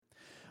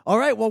All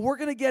right, well, we're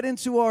going to get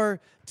into our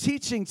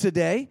teaching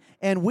today,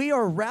 and we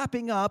are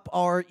wrapping up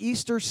our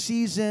Easter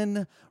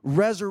season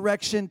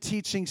resurrection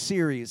teaching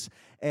series.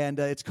 And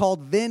it's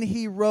called Then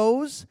He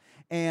Rose.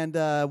 And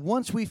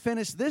once we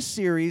finish this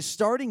series,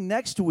 starting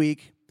next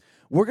week,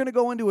 we're going to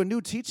go into a new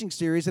teaching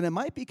series, and it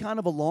might be kind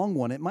of a long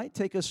one. It might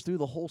take us through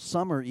the whole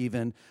summer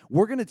even.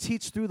 We're going to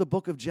teach through the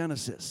book of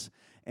Genesis.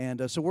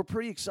 And so we're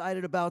pretty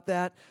excited about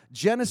that.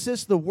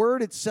 Genesis, the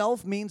word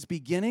itself means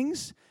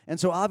beginnings. And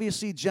so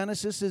obviously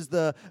Genesis is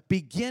the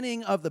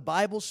beginning of the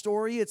Bible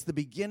story. It's the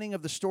beginning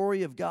of the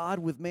story of God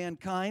with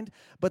mankind.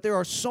 But there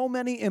are so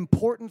many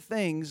important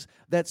things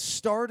that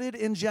started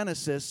in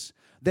Genesis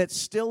that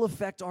still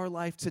affect our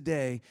life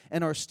today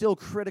and are still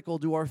critical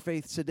to our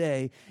faith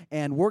today.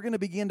 And we're going to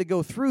begin to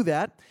go through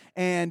that.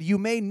 And you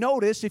may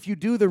notice if you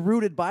do the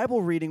Rooted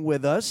Bible reading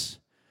with us,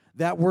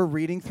 that we're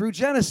reading through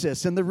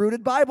Genesis and the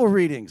Rooted Bible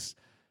readings.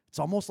 It's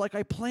almost like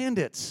I planned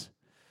it.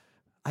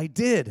 I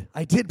did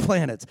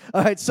plan it.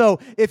 All right, so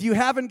if you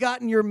haven't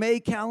gotten your May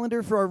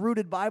calendar for our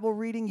Rooted Bible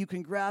reading, you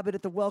can grab it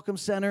at the Welcome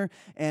Center,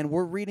 and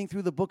we're reading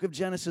through the book of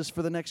Genesis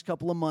for the next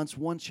couple of months,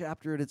 one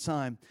chapter at a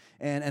time,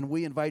 and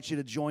we invite you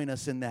to join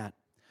us in that.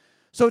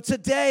 So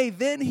today,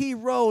 Then He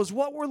Rose,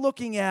 what we're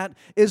looking at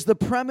is the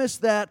premise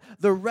that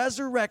the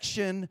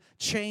resurrection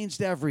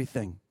changed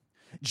everything.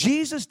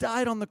 Jesus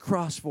died on the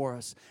cross for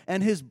us,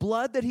 and His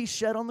blood that He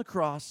shed on the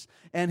cross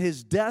and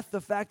His death, the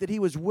fact that He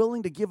was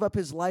willing to give up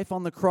His life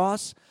on the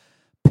cross,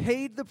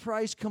 paid the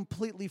price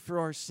completely for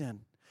our sin.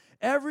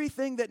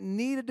 Everything that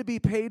needed to be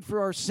paid for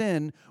our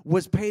sin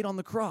was paid on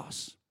the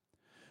cross.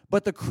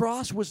 But the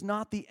cross was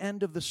not the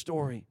end of the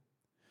story.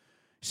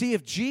 See,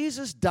 if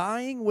Jesus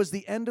dying was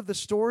the end of the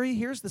story,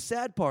 here's the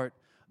sad part,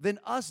 then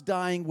us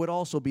dying would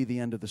also be the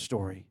end of the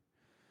story.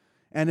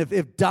 And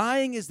if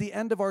dying is the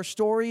end of our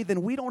story,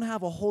 then we don't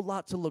have a whole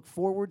lot to look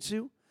forward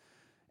to.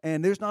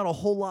 And there's not a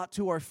whole lot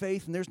to our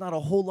faith, and there's not a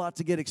whole lot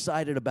to get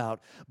excited about.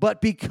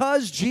 But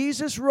because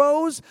Jesus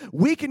rose,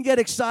 we can get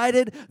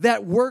excited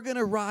that we're going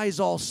to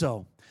rise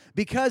also.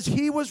 Because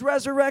He was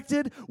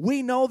resurrected,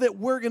 we know that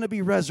we're going to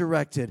be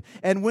resurrected.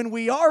 And when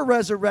we are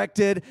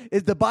resurrected,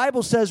 the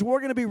Bible says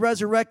we're going to be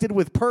resurrected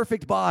with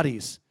perfect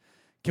bodies.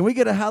 Can we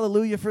get a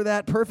hallelujah for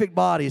that? Perfect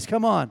bodies.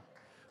 Come on.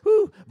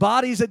 Whew,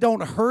 bodies that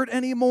don't hurt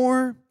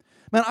anymore.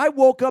 Man, I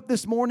woke up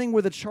this morning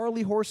with a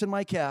Charlie horse in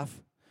my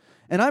calf,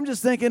 and I'm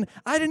just thinking,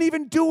 I didn't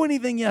even do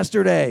anything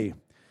yesterday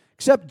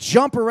except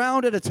jump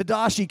around at a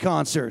Tadashi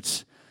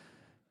concert.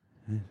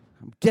 I'm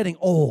getting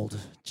old.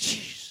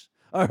 Jeez.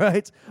 All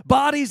right?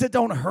 Bodies that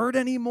don't hurt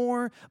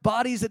anymore.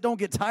 Bodies that don't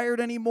get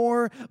tired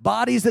anymore.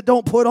 Bodies that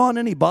don't put on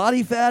any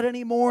body fat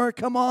anymore.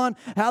 Come on.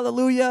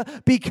 Hallelujah.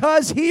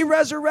 Because He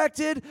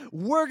resurrected,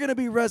 we're going to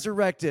be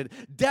resurrected.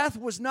 Death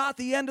was not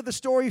the end of the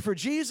story for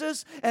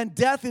Jesus, and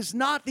death is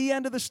not the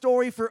end of the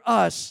story for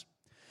us.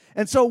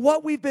 And so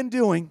what we've been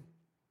doing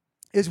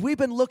is we've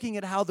been looking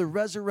at how the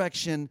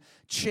resurrection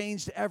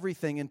changed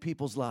everything in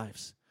people's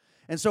lives.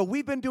 And so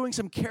we've been doing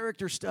some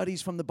character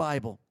studies from the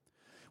Bible.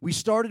 We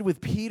started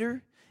with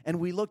Peter, and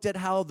we looked at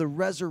how the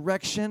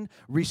resurrection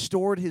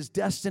restored his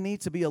destiny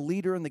to be a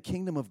leader in the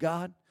kingdom of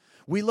God.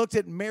 We looked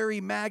at Mary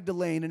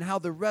Magdalene and how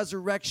the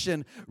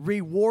resurrection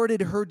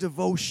rewarded her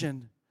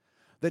devotion,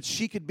 that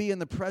she could be in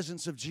the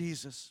presence of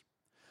Jesus.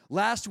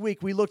 Last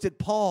week, we looked at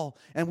Paul,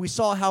 and we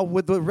saw how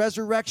with the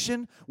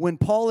resurrection, when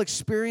Paul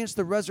experienced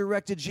the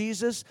resurrected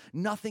Jesus,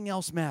 nothing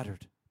else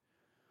mattered.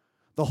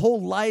 The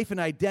whole life and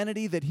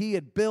identity that he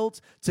had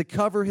built to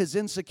cover his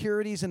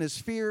insecurities and his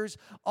fears,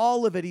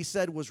 all of it, he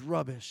said, was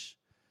rubbish.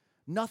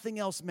 Nothing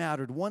else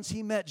mattered. Once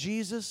he met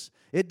Jesus,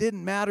 it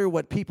didn't matter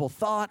what people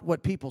thought,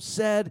 what people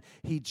said.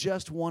 He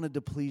just wanted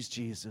to please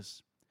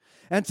Jesus.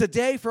 And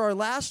today, for our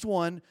last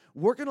one,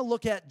 we're going to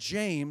look at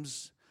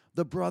James,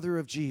 the brother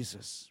of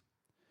Jesus.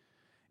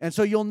 And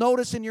so you'll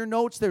notice in your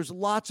notes there's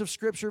lots of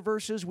scripture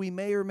verses. We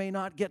may or may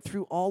not get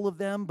through all of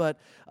them, but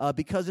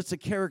because it's a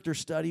character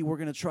study, we're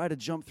going to try to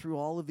jump through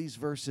all of these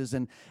verses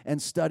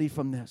and study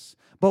from this.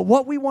 But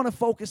what we want to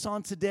focus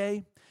on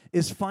today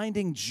is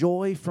finding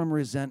joy from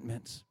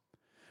resentment.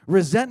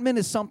 Resentment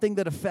is something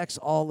that affects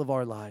all of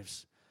our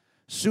lives.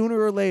 Sooner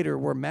or later,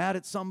 we're mad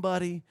at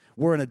somebody,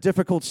 we're in a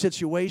difficult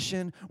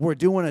situation, we're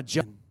doing a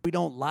job we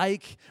don't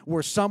like,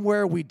 we're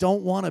somewhere we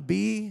don't want to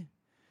be,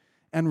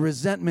 and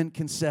resentment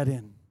can set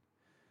in.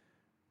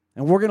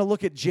 And we're going to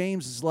look at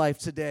James's life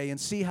today and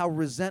see how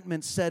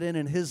resentment set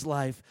in his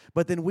life.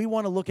 But then we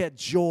want to look at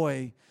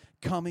joy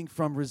coming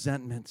from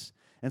resentment.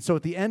 And so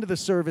at the end of the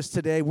service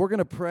today, we're going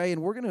to pray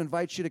and we're going to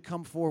invite you to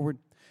come forward.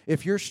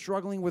 If you're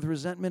struggling with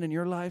resentment in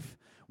your life,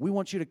 we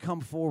want you to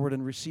come forward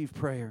and receive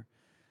prayer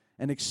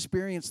and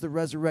experience the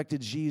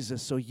resurrected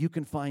Jesus so you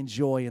can find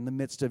joy in the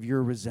midst of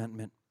your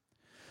resentment.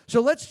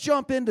 So let's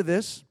jump into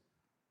this.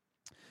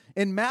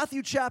 In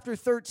Matthew chapter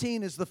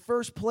 13 is the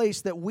first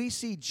place that we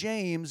see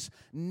James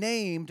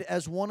named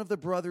as one of the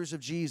brothers of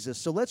Jesus.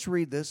 So let's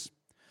read this.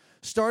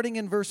 Starting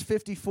in verse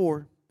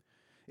 54,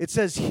 it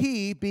says,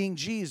 He, being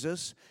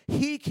Jesus,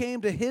 He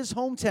came to His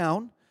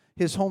hometown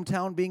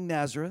being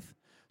Nazareth,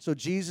 So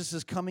Jesus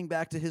is coming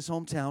back to his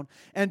hometown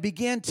and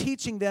began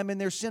teaching them in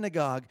their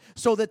synagogue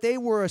so that they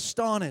were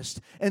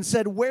astonished and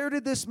said, "Where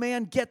did this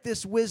man get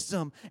this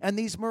wisdom and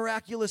these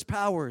miraculous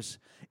powers?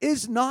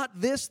 Is not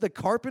this the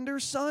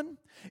carpenter's son?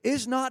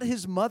 Is not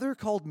his mother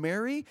called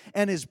Mary,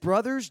 and his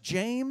brothers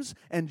James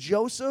and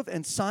Joseph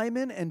and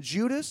Simon and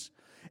Judas?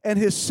 And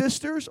his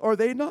sisters, are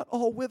they not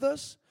all with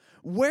us?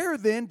 Where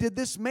then did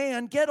this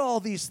man get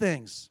all these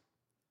things?"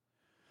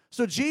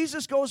 So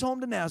Jesus goes home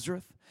to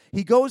Nazareth.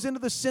 He goes into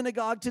the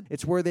synagogue.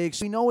 It's where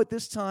we know at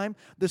this time,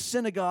 the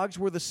synagogues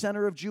were the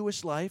center of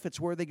Jewish life. It's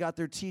where they got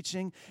their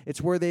teaching.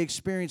 It's where they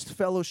experienced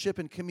fellowship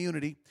and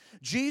community.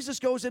 Jesus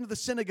goes into the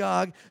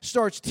synagogue,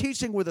 starts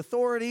teaching with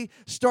authority,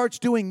 starts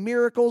doing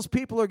miracles.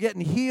 People are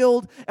getting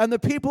healed, and the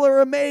people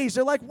are amazed.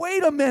 They're like,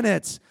 "Wait a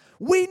minute.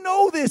 We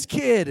know this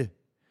kid.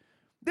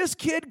 This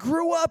kid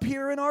grew up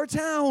here in our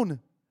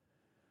town.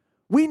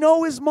 We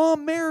know his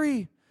mom,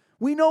 Mary.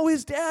 We know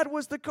his dad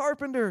was the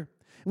carpenter.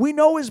 We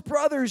know his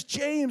brothers,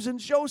 James and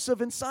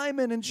Joseph and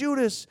Simon and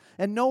Judas."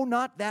 And no,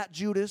 not that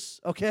Judas,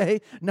 okay?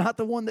 Not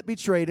the one that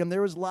betrayed him.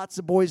 There was lots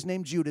of boys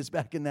named Judas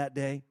back in that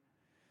day.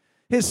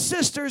 His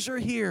sisters are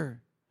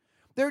here.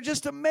 They're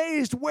just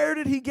amazed. Where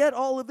did he get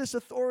all of this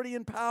authority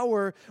and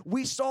power?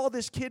 We saw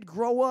this kid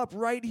grow up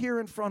right here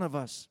in front of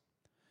us.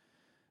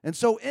 And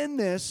so in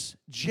this,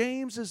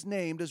 James is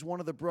named as one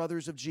of the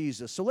brothers of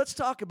Jesus. So let's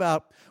talk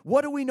about,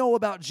 what do we know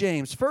about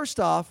James? First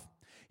off,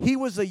 he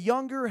was a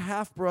younger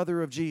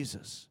half-brother of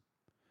Jesus.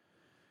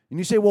 And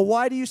you say, well,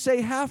 why do you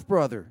say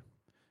half-brother?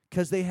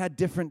 Because they had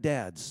different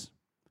dads.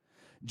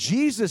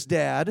 Jesus'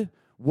 dad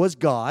was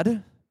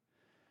God,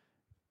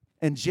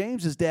 and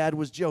James's dad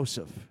was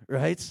Joseph,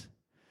 right?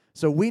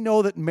 So we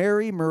know that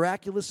Mary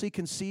miraculously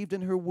conceived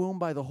in her womb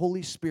by the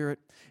Holy Spirit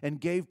and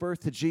gave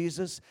birth to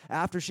Jesus.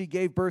 After she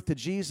gave birth to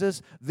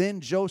Jesus,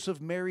 then Joseph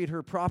married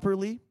her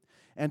properly,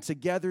 and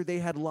together they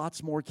had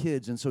lots more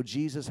kids. And so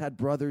Jesus had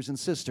brothers and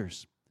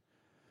sisters.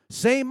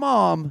 Same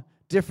mom,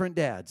 different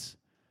dads,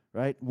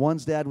 right?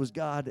 One's dad was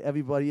God,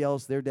 everybody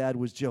else, their dad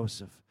was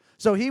Joseph.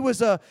 So he was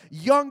a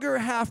younger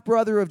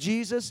half-brother of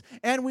Jesus,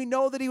 and we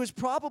know that he was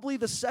probably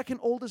the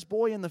second oldest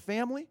boy in the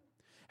family.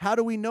 How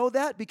do we know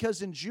that?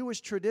 Because in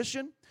Jewish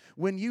tradition,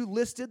 when you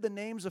listed the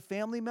names of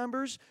family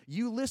members,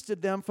 you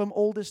listed them from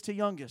oldest to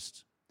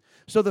youngest.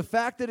 So the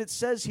fact that it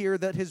says here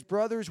that his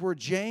brothers were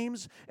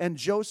James and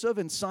Joseph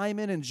and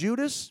Simon and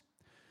Judas,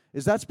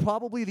 that's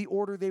probably the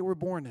order they were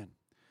born in.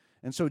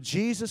 And so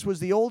Jesus was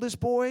the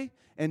oldest boy,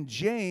 and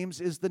James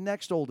is the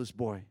next oldest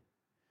boy.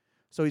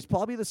 So he's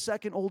probably the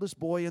second oldest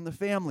boy in the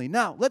family.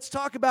 Now, let's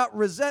talk about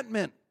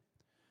resentment.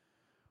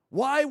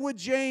 Why would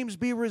James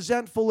be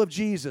resentful of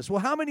Jesus? Well,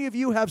 how many of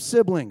you have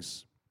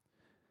siblings?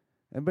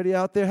 Anybody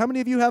out there? How many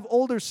of you have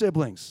older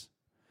siblings?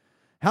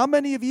 How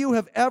many of you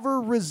have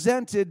ever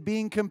resented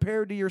being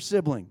compared to your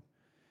sibling?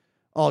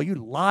 Oh, you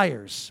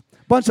liars.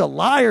 Bunch of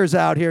liars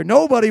out here.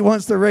 Nobody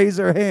wants to raise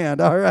their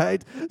hand, all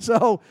right?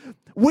 So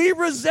we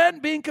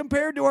resent being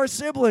compared to our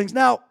siblings.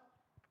 Now,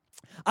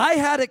 I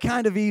had it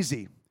kind of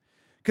easy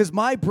because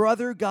my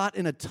brother got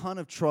in a ton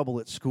of trouble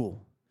at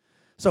school.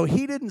 So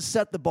he didn't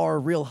set the bar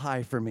real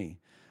high for me.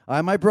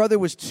 My brother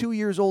was 2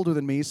 years older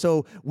than me,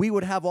 so we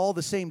would have all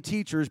the same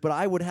teachers, but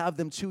I would have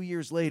them 2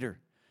 years later.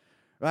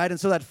 Right? And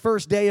so that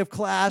first day of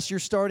class, you're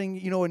starting,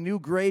 a new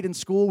grade in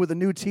school with a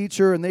new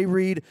teacher, and they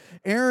read,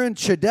 Aaron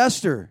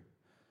Chidester.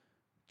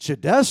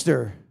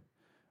 Chidester?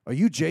 Are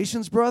you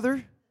Jason's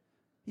brother?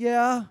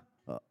 Yeah.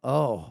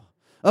 Oh.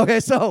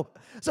 Okay, so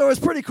it was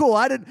pretty cool.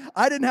 I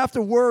didn't have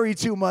to worry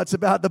too much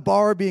about the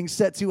bar being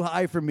set too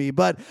high for me.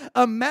 But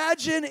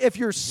imagine if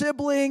your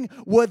sibling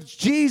was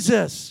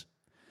Jesus.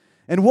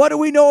 And what do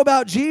we know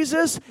about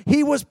Jesus?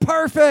 He was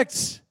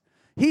perfect.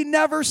 He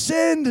never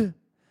sinned.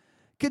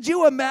 Could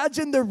you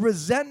imagine the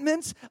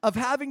resentment of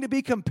having to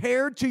be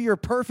compared to your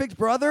perfect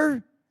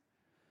brother?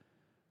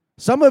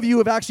 Some of you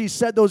have actually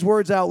said those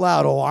words out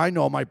loud. Oh, I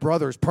know my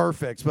brother's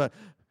perfect, but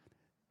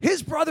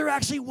his brother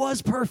actually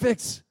was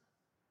perfect.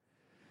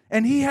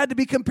 And he had to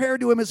be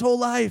compared to him his whole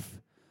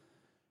life.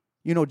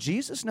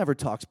 Jesus never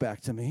talks back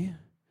to me,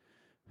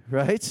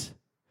 right?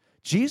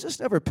 Jesus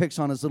never picks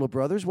on his little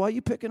brothers. Why are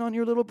you picking on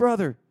your little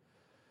brother?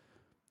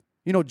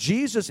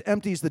 Jesus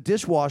empties the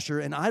dishwasher,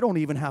 and I don't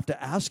even have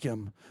to ask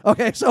him.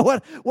 Okay, so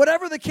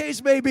whatever the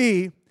case may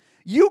be,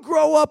 you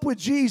grow up with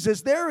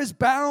Jesus, there is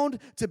bound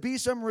to be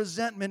some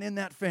resentment in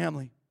that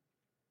family.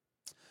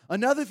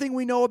 Another thing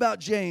we know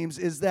about James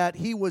is that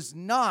he was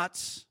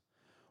not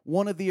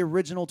one of the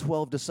original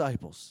 12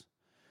 disciples.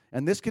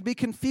 And this could be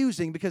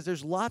confusing because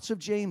there's lots of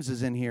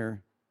Jameses in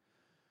here.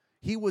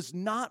 He was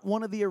not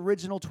one of the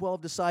original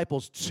 12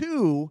 disciples.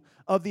 2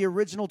 of the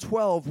original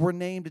 12 were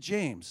named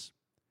James.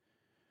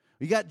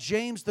 We got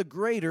James the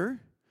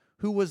Greater,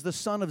 who was the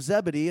son of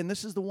Zebedee, and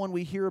this is the one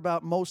we hear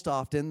about most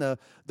often, the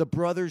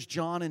brothers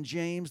John and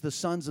James, the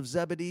sons of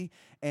Zebedee,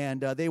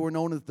 and they were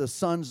known as the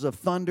sons of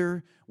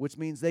thunder, which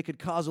means they could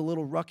cause a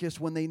little ruckus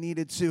when they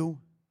needed to.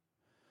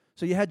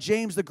 So you had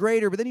James the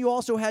Greater, but then you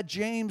also had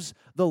James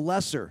the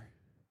Lesser.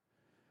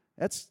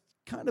 That's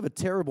kind of a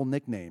terrible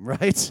nickname,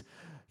 right?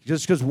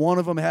 just because one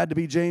of them had to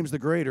be James the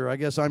Greater. I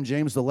guess I'm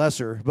James the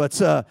Lesser.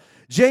 But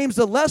James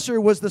the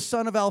Lesser was the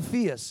son of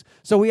Alphaeus.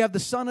 So we have the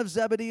son of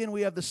Zebedee and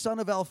we have the son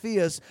of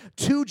Alphaeus.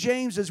 Two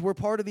Jameses were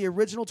part of the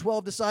original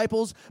 12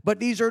 disciples, but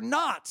these are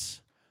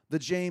not the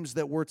James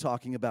that we're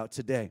talking about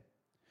today.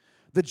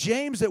 The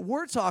James that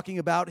we're talking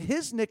about,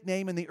 his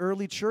nickname in the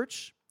early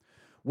church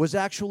was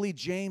actually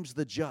James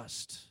the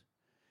Just.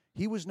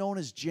 He was known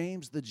as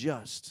James the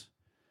Just.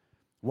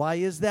 Why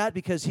is that?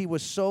 Because he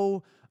was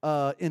so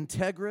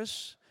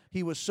integrous.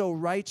 He was so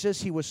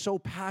righteous, he was so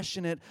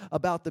passionate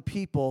about the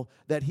people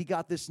that he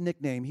got this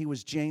nickname. He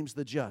was James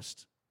the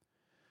Just.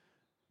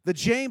 The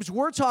James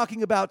we're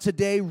talking about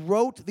today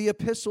wrote the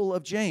epistle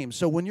of James.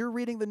 So when you're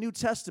reading the New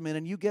Testament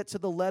and you get to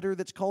the letter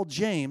that's called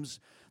James,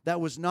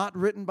 that was not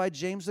written by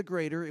James the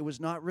Greater. It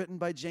was not written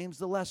by James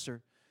the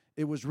Lesser.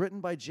 It was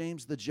written by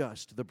James the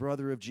Just, the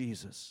brother of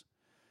Jesus.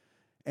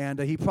 And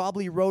he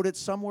probably wrote it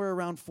somewhere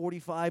around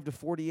 45 to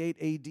 48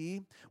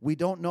 A.D. We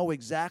don't know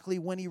exactly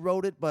when he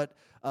wrote it, but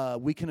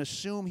we can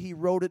assume he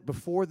wrote it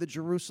before the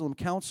Jerusalem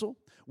Council,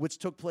 which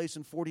took place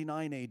in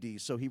 49 A.D.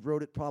 So he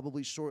wrote it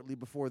probably shortly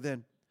before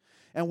then.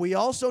 And we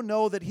also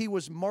know that he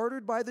was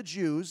martyred by the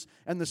Jews,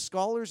 and the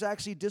scholars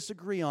actually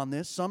disagree on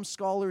this. Some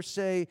scholars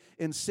say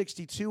in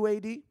 62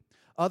 A.D.,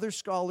 other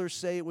scholars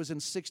say it was in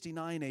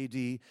 69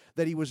 A.D.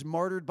 that he was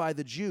martyred by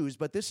the Jews.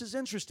 But this is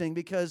interesting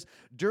because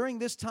during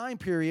this time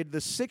period, the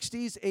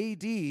 60s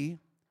A.D.,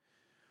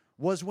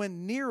 was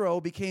when Nero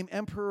became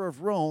emperor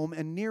of Rome,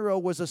 and Nero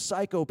was a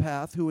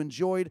psychopath who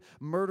enjoyed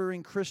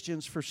murdering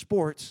Christians for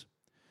sport.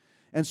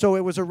 And so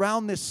it was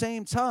around this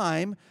same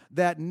time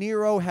that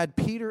Nero had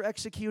Peter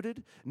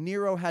executed,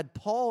 Nero had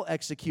Paul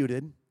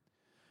executed,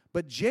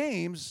 but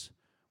James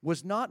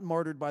was not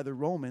martyred by the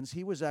Romans.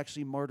 He was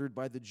actually martyred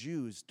by the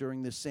Jews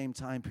during this same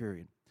time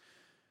period.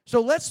 So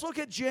let's look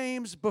at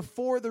James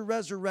before the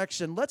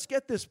resurrection. Let's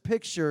get this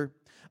picture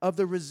of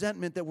the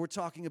resentment that we're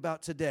talking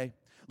about today.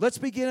 Let's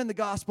begin in the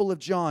Gospel of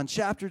John,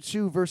 chapter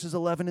 2, verses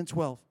 11 and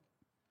 12.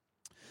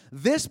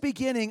 This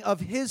beginning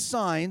of his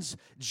signs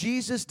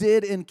Jesus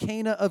did in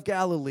Cana of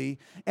Galilee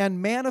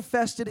and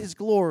manifested his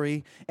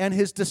glory, and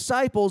his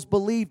disciples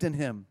believed in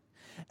him.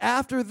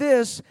 After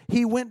this,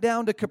 he went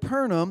down to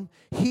Capernaum,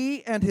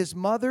 he and his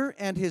mother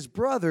and his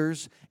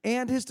brothers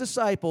and his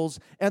disciples,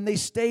 and they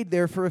stayed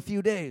there for a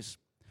few days.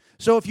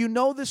 So if you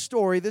know this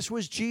story, this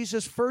was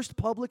Jesus' first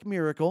public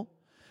miracle.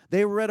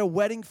 They were at a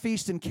wedding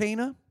feast in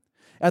Cana.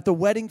 At the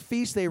wedding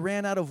feast, they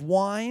ran out of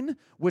wine,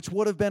 which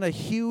would have been a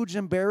huge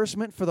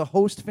embarrassment for the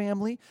host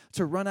family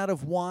to run out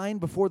of wine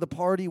before the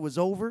party was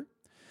over.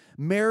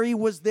 Mary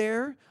was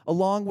there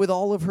along with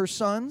all of her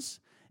sons,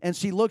 and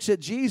she looks at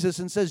Jesus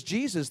and says,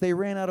 Jesus, they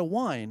ran out of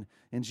wine.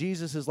 And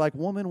Jesus is like,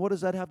 woman, what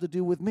does that have to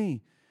do with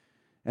me?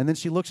 And then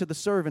she looks at the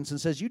servants and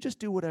says, you just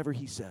do whatever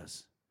he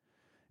says.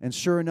 And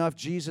sure enough,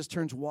 Jesus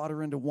turns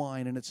water into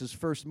wine, and it's his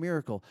first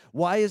miracle.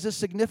 Why is this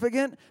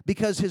significant?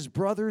 Because his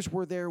brothers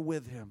were there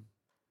with him.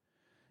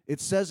 It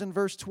says in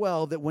verse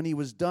 12 that when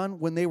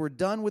they were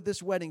done with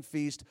this wedding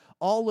feast,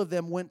 all of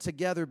them went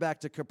together back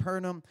to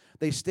Capernaum.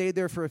 They stayed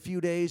there for a few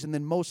days, and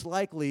then most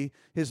likely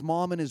his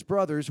mom and his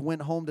brothers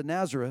went home to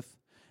Nazareth,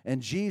 and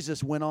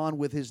Jesus went on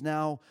with his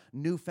now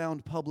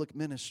newfound public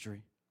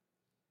ministry.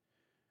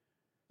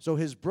 So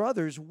his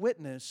brothers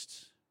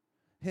witnessed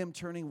him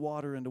turning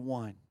water into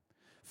wine.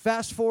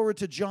 Fast forward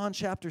to John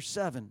chapter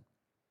 7.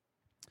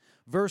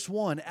 Verse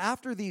 1,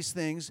 after these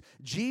things,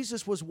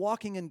 Jesus was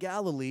walking in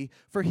Galilee,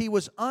 for he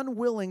was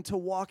unwilling to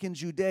walk in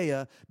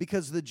Judea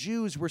because the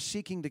Jews were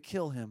seeking to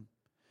kill him.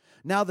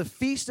 Now the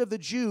feast of the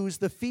Jews,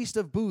 the feast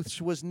of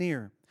booths, was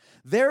near.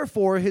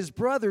 Therefore his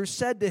brothers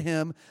said to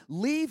him,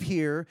 leave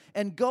here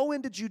and go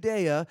into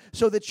Judea,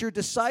 so that your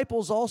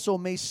disciples also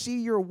may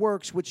see your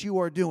works which you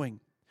are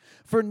doing.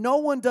 For no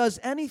one does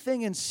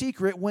anything in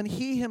secret when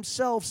he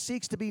himself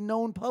seeks to be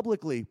known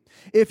publicly.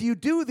 If you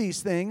do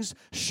these things,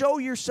 show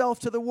yourself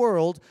to the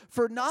world,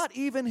 for not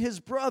even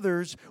his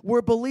brothers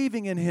were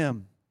believing in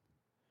him.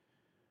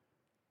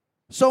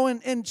 So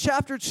in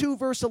chapter 2,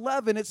 verse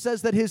 11, it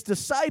says that his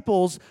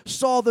disciples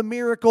saw the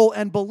miracle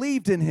and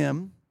believed in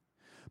him.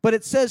 But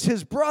it says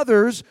his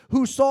brothers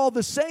who saw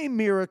the same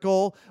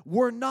miracle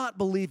were not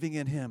believing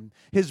in him.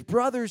 His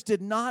brothers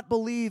did not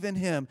believe in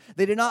him.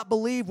 They did not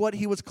believe what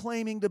he was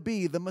claiming to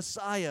be, the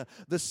Messiah,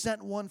 the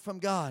sent one from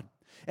God.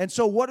 And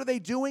so what are they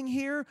doing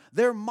here?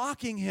 They're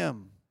mocking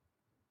him.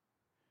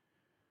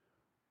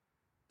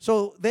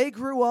 So they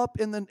grew up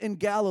in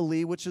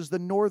Galilee, which is the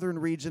northern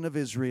region of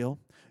Israel.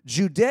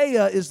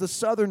 Judea is the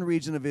southern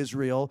region of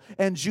Israel,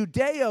 and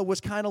Judea was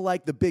kind of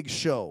like the big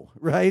show,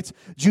 right?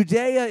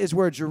 Judea is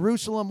where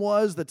Jerusalem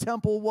was, the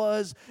temple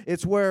was,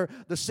 it's where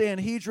the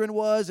Sanhedrin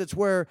was, it's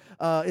where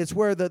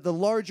the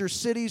larger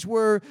cities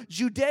were.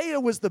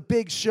 Judea was the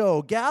big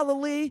show.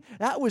 Galilee,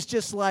 that was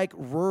just like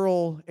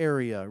rural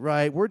area,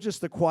 right? We're just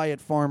the quiet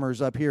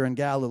farmers up here in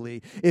Galilee.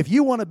 If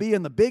you want to be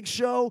in the big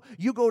show,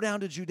 you go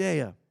down to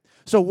Judea.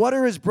 So what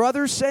are his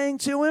brothers saying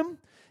to him?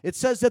 It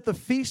says that the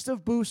Feast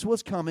of Booths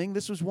was coming.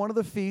 This was one of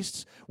the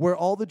feasts where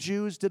all the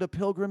Jews did a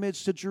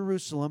pilgrimage to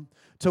Jerusalem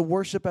to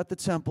worship at the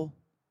temple.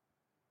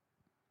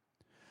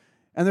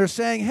 And they're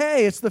saying,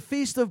 hey, it's the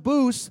Feast of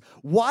Booths.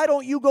 Why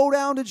don't you go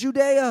down to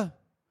Judea?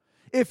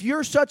 If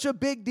you're such a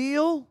big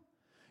deal,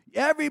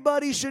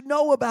 everybody should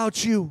know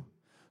about you.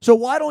 So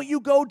why don't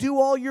you go do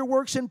all your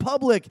works in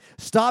public?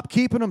 Stop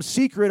keeping them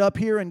secret up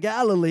here in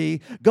Galilee.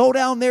 Go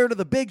down there to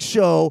the big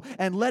show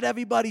and let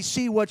everybody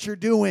see what you're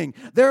doing.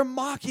 They're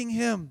mocking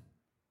him.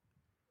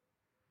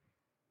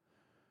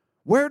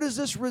 Where does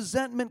this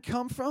resentment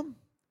come from?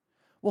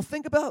 Well,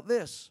 think about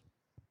this.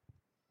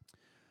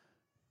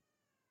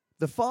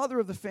 The father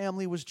of the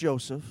family was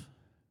Joseph.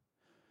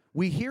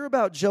 We hear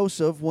about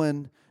Joseph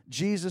when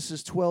Jesus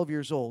is 12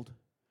 years old.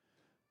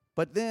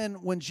 But then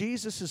when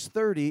Jesus is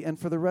 30 and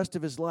for the rest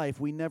of his life,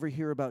 we never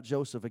hear about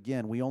Joseph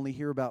again. We only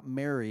hear about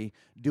Mary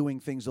doing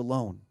things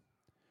alone.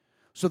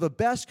 So the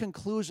best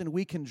conclusion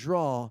we can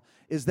draw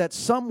is that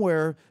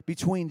somewhere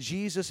between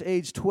Jesus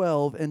age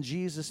 12 and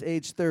Jesus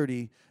age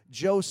 30,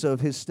 Joseph,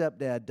 his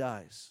stepdad,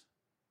 dies.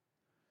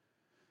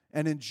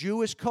 And in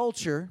Jewish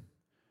culture,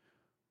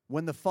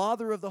 when the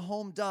father of the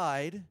home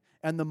died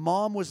and the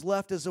mom was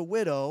left as a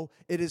widow,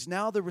 it is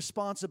now the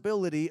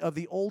responsibility of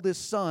the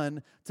oldest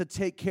son to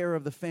take care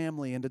of the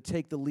family and to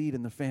take the lead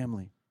in the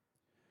family.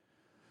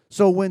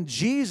 So when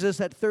Jesus,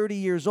 at 30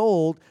 years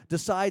old,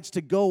 decides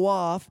to go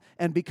off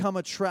and become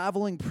a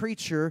traveling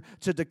preacher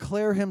to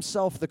declare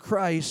himself the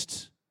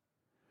Christ,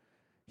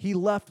 he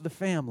left the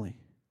family.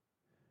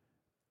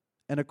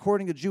 And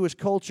according to Jewish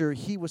culture,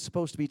 he was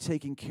supposed to be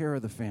taking care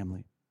of the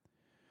family.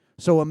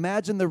 So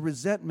imagine the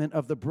resentment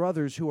of the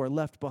brothers who are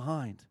left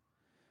behind.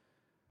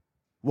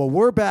 Well,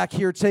 we're back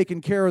here taking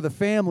care of the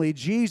family.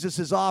 Jesus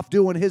is off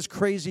doing his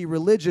crazy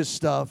religious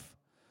stuff,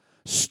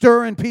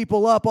 stirring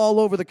people up all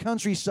over the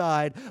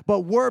countryside, but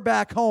we're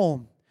back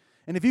home.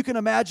 And if you can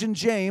imagine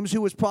James,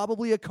 who was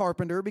probably a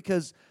carpenter,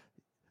 because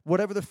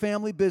whatever the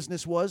family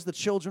business was, the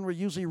children were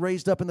usually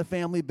raised up in the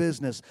family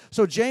business.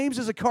 So James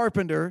is a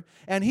carpenter,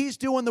 and he's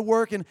doing the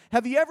work. And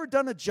have you ever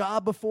done a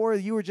job before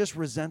you were just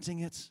resenting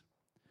it?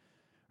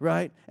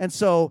 Right? And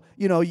so,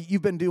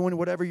 you've been doing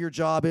whatever your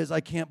job is. I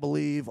can't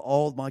believe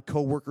all of my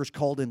coworkers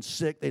called in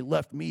sick. They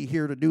left me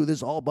here to do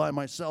this all by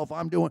myself.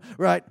 I'm doing,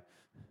 right?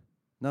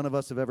 None of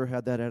us have ever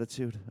had that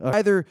attitude.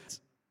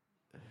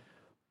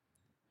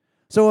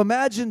 So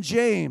imagine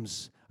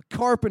James, a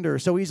carpenter.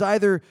 So he's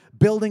either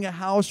building a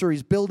house or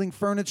he's building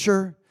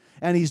furniture.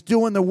 And he's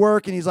doing the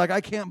work, and he's like,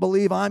 I can't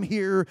believe I'm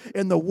here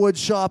in the wood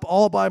shop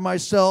all by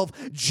myself.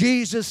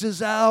 Jesus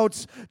is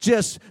out,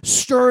 just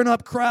stirring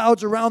up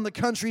crowds around the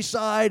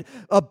countryside,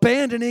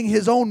 abandoning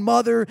his own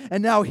mother,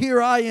 and now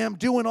here I am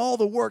doing all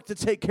the work to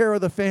take care of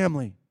the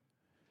family.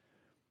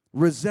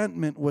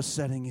 Resentment was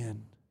setting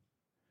in.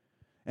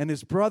 And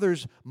his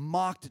brothers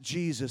mocked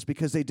Jesus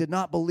because they did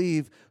not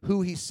believe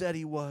who he said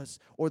he was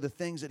or the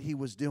things that he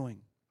was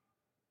doing.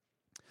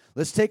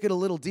 Let's take it a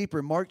little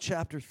deeper. Mark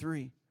chapter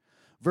 3.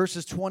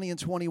 Verses 20 and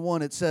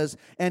 21, it says,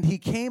 and he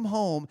came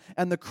home,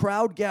 and the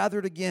crowd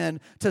gathered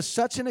again to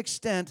such an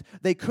extent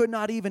they could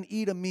not even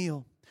eat a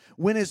meal.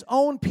 When his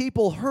own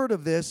people heard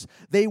of this,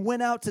 they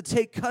went out to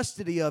take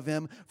custody of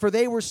him, for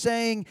they were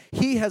saying,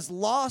 he has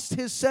lost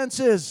his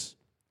senses.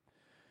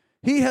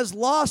 He has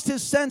lost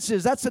his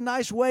senses. That's a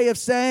nice way of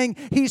saying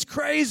he's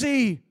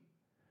crazy.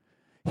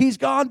 He's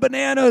gone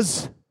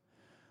bananas.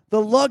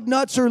 The lug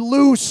nuts are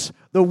loose.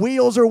 The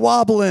wheels are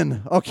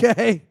wobbling,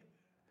 okay?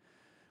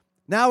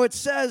 Now it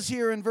says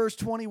here in verse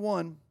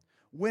 21,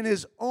 when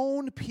his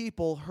own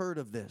people heard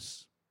of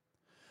this.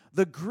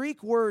 The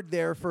Greek word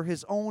there for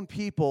his own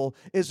people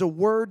is a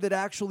word that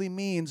actually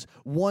means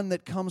one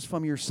that comes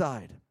from your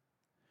side.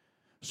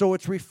 So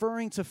it's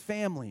referring to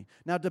family.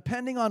 Now,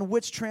 depending on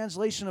which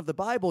translation of the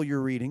Bible you're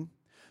reading,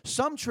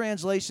 some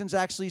translations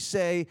actually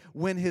say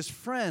when his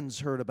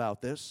friends heard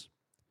about this.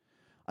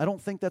 I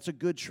don't think that's a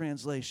good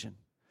translation.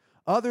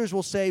 Others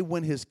will say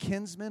when his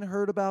kinsmen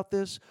heard about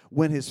this,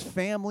 when his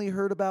family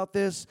heard about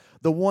this.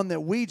 The one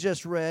that we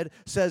just read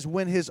says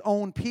when his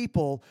own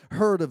people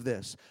heard of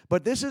this.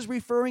 But this is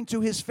referring to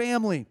his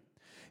family.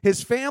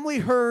 His family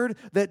heard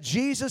that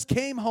Jesus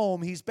came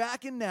home. He's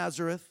back in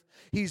Nazareth.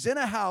 He's in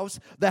a house.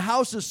 The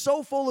house is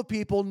so full of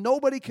people,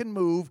 nobody can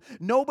move.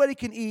 Nobody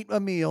can eat a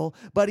meal.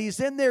 But he's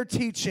in there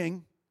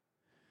teaching.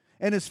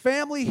 And his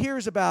family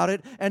hears about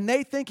it, and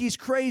they think he's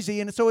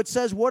crazy. And so it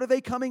says, what are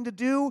they coming to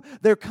do?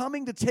 They're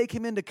coming to take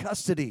him into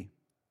custody.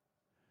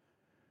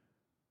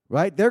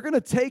 Right? They're going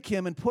to take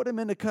him and put him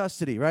into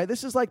custody, right?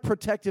 This is like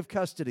protective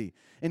custody.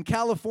 In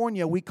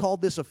California, we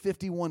called this a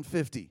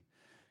 5150,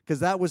 because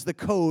that was the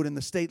code in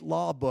the state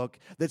law book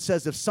that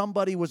says if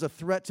somebody was a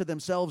threat to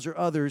themselves or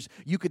others,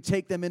 you could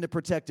take them into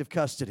protective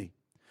custody.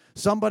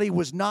 Somebody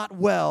was not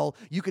well,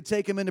 you could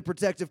take him into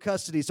protective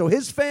custody. So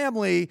his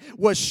family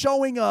was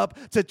showing up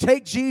to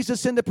take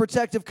Jesus into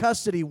protective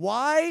custody.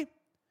 Why?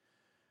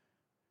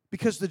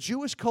 Because the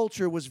Jewish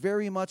culture was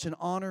very much an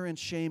honor and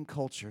shame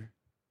culture.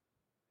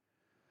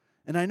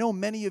 And I know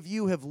many of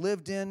you have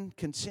lived in,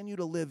 continue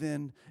to live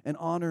in, an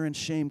honor and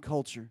shame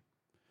culture.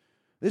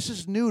 This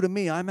is new to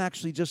me. I'm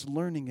actually just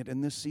learning it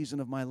in this season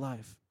of my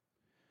life.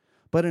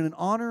 But in an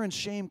honor and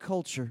shame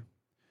culture,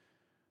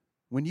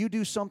 When you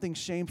do something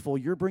shameful,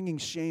 you're bringing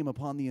shame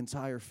upon the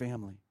entire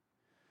family.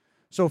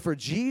 So for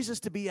Jesus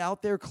to be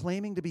out there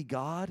claiming to be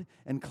God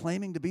and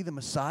claiming to be the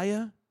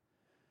Messiah,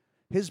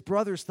 his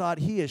brothers thought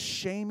he is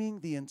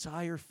shaming the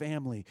entire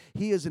family.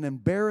 He is an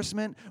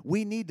embarrassment.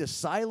 We need to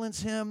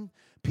silence him.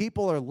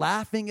 People are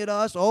laughing at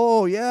us.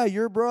 Oh, yeah,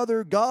 your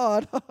brother,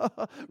 God,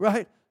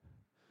 right?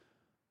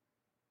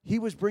 He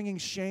was bringing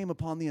shame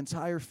upon the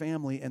entire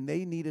family, and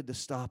they needed to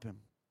stop him.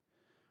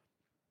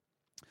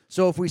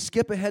 So if we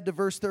skip ahead to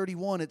verse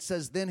 31, it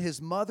says, Then his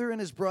mother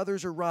and his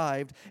brothers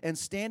arrived, and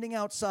standing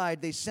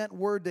outside, they sent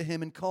word to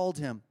him and called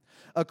him.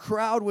 A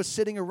crowd was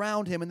sitting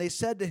around him, and they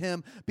said to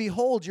him,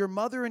 Behold, your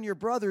mother and your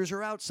brothers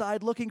are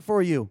outside looking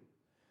for you.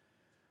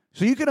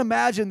 So you can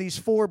imagine these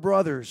four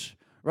brothers,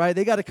 right?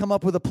 They got to come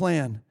up with a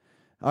plan.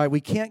 All right,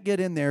 we can't get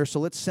in there, so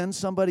let's send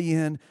somebody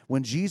in.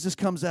 When Jesus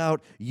comes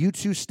out, you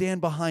two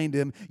stand behind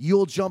him.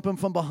 You'll jump him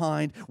from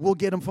behind. We'll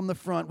get him from the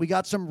front. We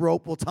got some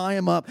rope. We'll tie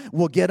him up.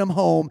 We'll get him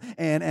home,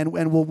 and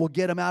we'll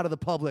get him out of the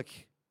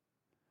public.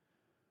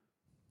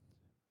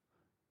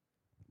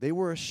 They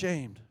were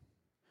ashamed.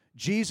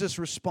 Jesus'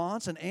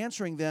 response, and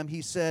answering them,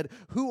 he said,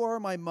 Who are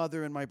my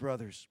mother and my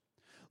brothers?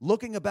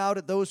 Looking about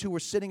at those who were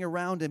sitting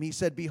around him, he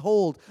said,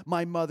 Behold,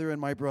 my mother and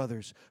my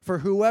brothers. For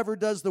whoever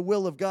does the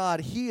will of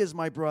God, he is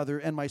my brother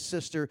and my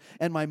sister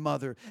and my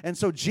mother. And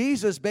so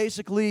Jesus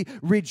basically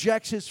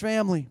rejects his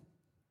family.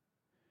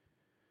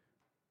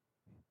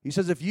 He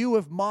says, if you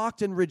have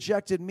mocked and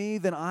rejected me,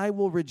 then I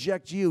will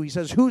reject you. He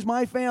says, who's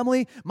my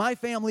family? My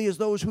family is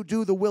those who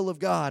do the will of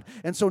God.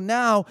 And so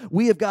now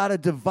we have got a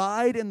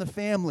divide in the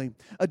family,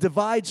 a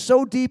divide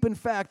so deep, in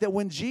fact, that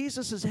when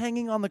Jesus is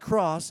hanging on the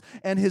cross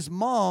and his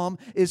mom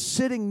is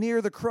sitting near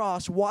the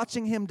cross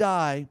watching him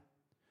die,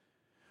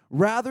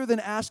 rather than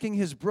asking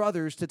his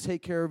brothers to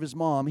take care of his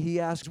mom, he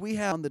asks, we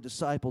have the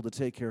disciple to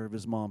take care of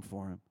his mom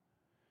for him.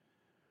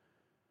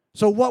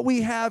 So what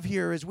we have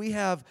here is we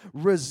have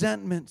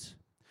resentment.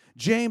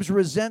 James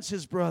resents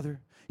his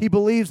brother. He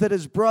believes that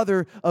his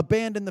brother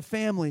abandoned the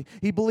family.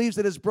 He believes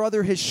that his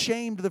brother has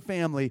shamed the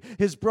family.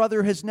 His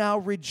brother has now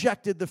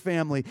rejected the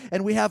family.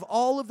 And we have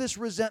all of this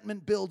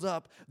resentment build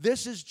up.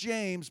 This is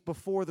James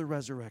before the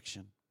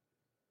resurrection.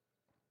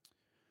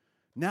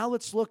 Now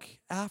let's look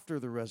after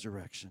the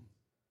resurrection.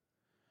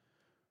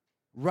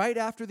 Right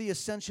after the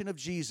ascension of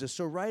Jesus,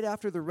 so right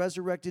after the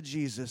resurrected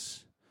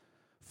Jesus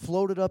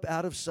floated up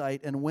out of sight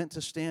and went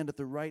to stand at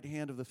the right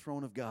hand of the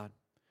throne of God.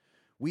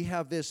 We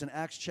have this in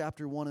Acts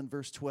chapter 1 and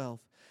verse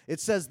 12. It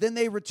says, Then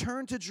they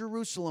returned to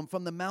Jerusalem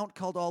from the mount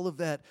called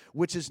Olivet,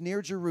 which is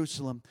near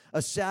Jerusalem,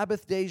 a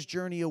Sabbath day's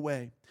journey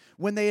away.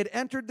 When they had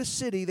entered the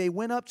city, they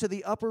went up to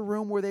the upper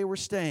room where they were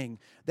staying.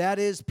 That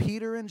is,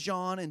 Peter and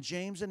John and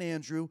James and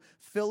Andrew,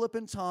 Philip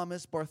and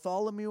Thomas,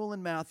 Bartholomew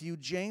and Matthew,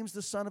 James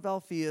the son of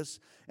Alphaeus,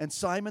 and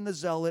Simon the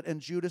Zealot, and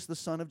Judas the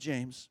son of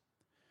James.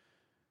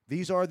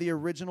 These are the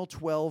original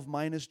 12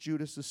 minus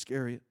Judas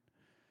Iscariot.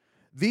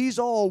 These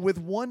all, with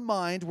one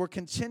mind, were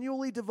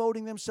continually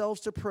devoting themselves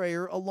to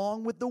prayer,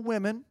 along with the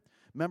women.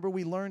 Remember,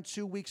 we learned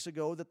 2 weeks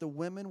ago that the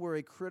women were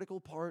a critical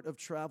part of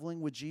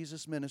traveling with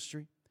Jesus'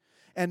 ministry.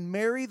 And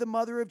Mary, the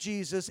mother of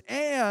Jesus,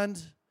 and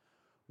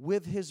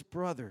with his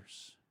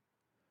brothers.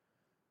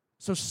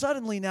 So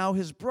suddenly now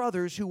his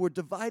brothers, who were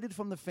divided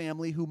from the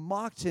family, who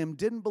mocked him,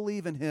 didn't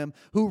believe in him,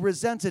 who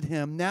resented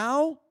him,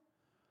 now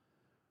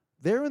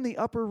they're in the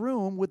upper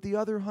room with the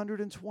other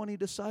 120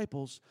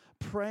 disciples,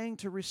 praying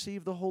to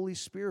receive the Holy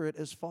Spirit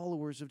as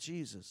followers of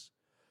Jesus.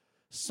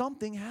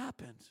 Something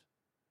happened.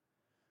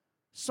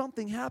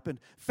 Something happened.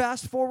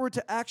 Fast forward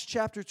to Acts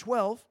chapter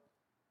 12.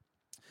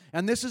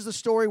 And this is the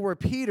story where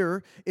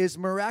Peter is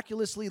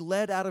miraculously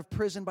led out of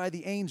prison by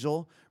the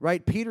angel,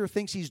 right? Peter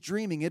thinks he's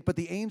dreaming it, but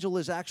the angel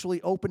is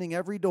actually opening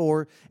every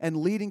door and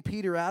leading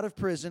Peter out of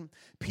prison.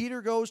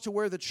 Peter goes to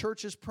where the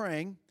church is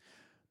praying.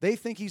 They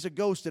think he's a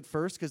ghost at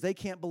first because they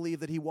can't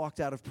believe that he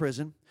walked out of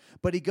prison.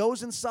 But he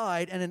goes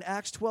inside, and in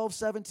Acts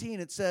 12:17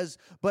 it says,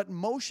 But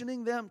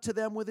motioning them to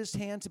them with his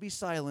hand to be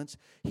silent,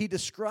 he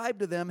described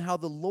to them how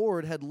the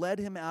Lord had led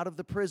him out of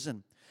the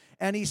prison.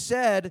 And he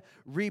said,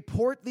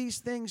 Report these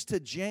things to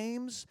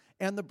James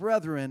and the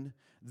brethren.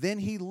 Then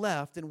he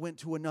left and went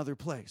to another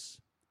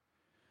place.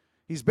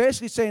 He's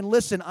basically saying,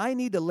 listen, I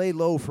need to lay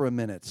low for a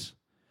minute.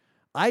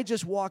 I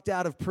just walked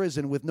out of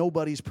prison with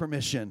nobody's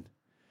permission,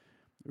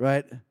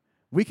 right?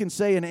 We can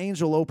say an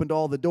angel opened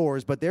all the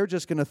doors, but they're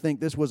just going to think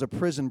this was a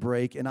prison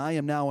break and I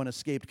am now an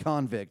escaped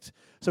convict.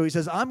 So he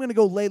says, I'm going to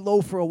go lay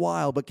low for a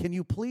while, but can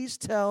you please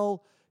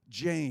tell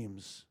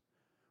James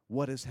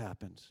what has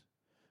happened?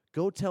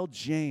 Go tell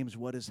James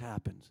what has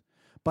happened.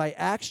 By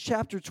Acts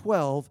chapter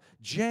 12,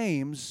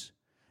 James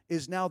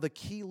is now the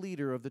key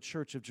leader of the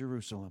church of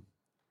Jerusalem.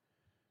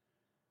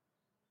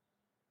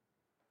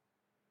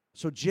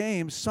 So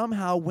James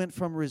somehow went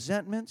from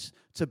resentment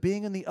to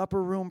being in the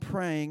upper room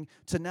praying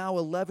to now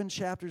 11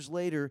 chapters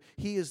later,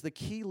 he is the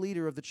key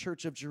leader of the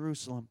church of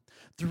Jerusalem.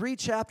 3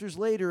 chapters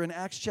later in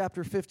Acts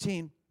chapter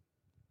 15,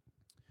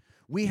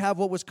 we have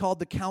what was called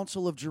the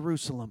Council of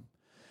Jerusalem.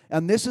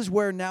 And this is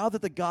where, now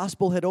that the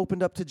gospel had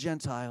opened up to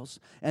Gentiles,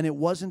 and it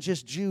wasn't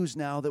just Jews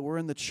now that were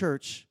in the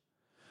church,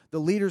 the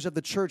leaders of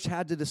the church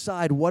had to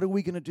decide, what are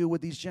we going to do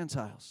with these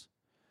Gentiles?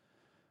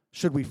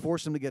 Should we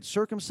force them to get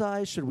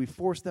circumcised? Should we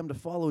force them to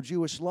follow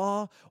Jewish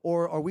law?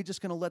 Or are we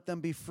just going to let them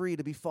be free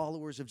to be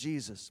followers of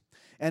Jesus?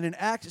 And in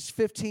Acts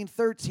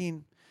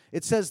 15:13,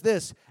 it says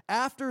this: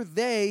 after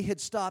they had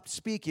stopped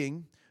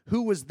speaking,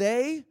 who was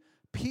they?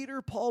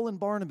 Peter, Paul, and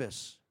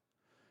Barnabas.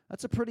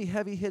 That's a pretty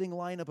heavy-hitting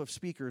lineup of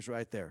speakers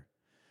right there.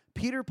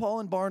 Peter, Paul,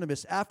 and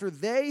Barnabas. After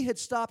they had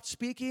stopped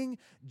speaking,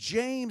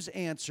 James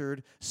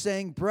answered,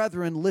 saying,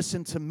 brethren,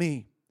 listen to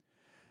me.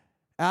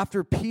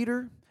 After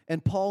Peter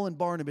and Paul and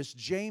Barnabas,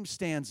 James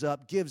stands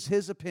up, gives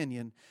his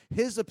opinion.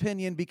 His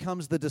opinion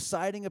becomes the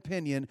deciding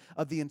opinion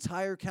of the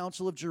entire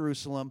Council of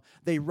Jerusalem.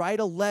 They write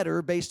a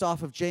letter based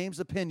off of James'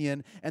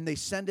 opinion, and they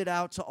send it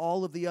out to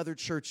all of the other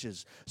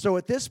churches. So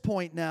at this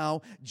point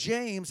now,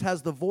 James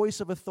has the voice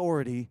of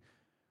authority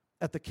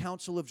at the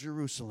Council of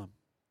Jerusalem.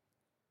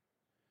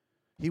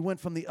 He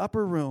went from the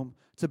upper room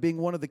to being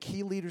one of the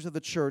key leaders of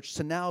the church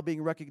to now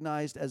being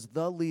recognized as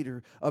the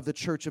leader of the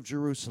church of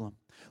Jerusalem.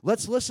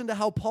 Let's listen to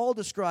how Paul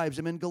describes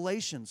him in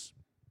Galatians.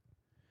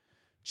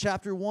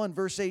 Chapter 1,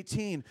 verse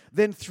 18.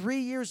 Then 3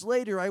 years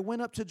later, I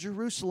went up to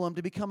Jerusalem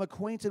to become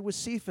acquainted with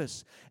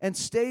Cephas and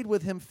stayed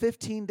with him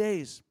 15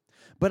 days.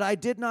 But I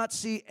did not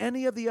see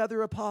any of the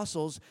other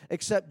apostles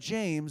except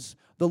James,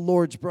 the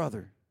Lord's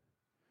brother.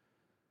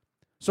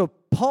 So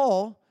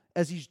Paul,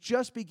 as he's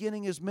just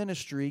beginning his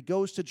ministry,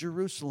 goes to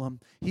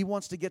Jerusalem. He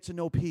wants to get to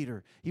know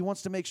Peter. He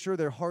wants to make sure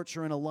their hearts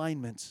are in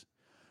alignment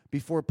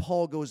before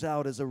Paul goes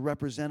out as a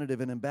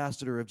representative and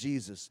ambassador of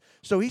Jesus.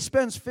 So he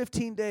spends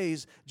 15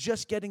 days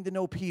just getting to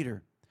know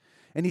Peter.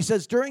 And he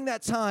says, during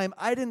that time,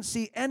 I didn't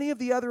see any of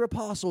the other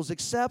apostles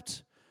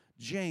except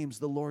James,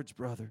 the Lord's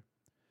brother.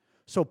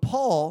 So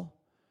Paul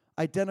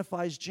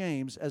identifies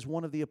James as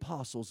one of the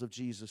apostles of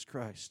Jesus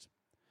Christ.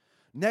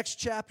 Next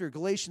chapter,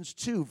 Galatians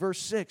 2, verse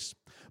 6.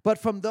 But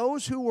from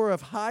those who were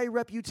of high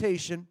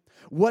reputation,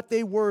 what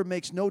they were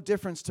makes no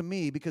difference to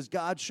me, because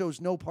God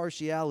shows no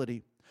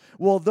partiality.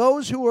 Well,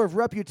 those who were of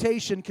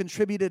reputation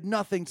contributed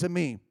nothing to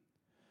me.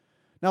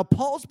 Now,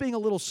 Paul's being a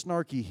little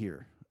snarky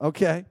here,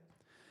 okay?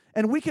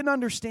 And we can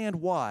understand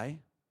why.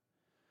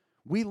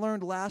 We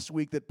learned last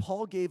week that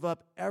Paul gave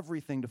up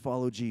everything to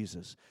follow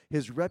Jesus.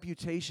 His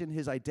reputation,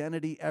 his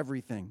identity,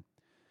 everything.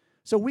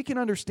 So we can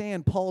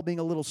understand Paul being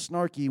a little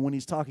snarky when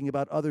he's talking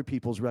about other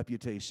people's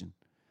reputation.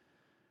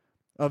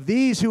 Of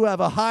these who have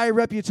a high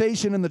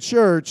reputation in the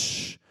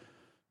church,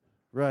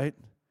 right?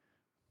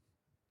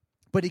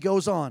 But he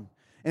goes on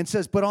and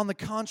says, but on the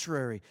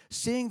contrary,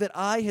 seeing that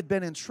I had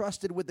been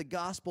entrusted with the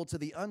gospel to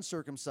the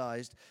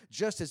uncircumcised,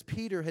 just as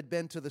Peter had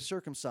been to the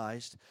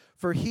circumcised,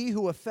 for he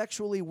who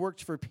effectually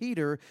worked for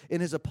Peter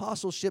in his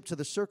apostleship to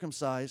the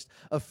circumcised,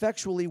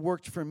 effectually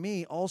worked for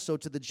me also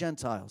to the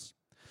Gentiles.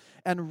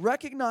 And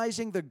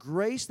recognizing the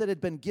grace that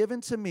had been given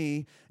to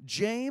me,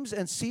 James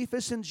and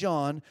Cephas and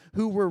John,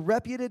 who were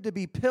reputed to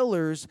be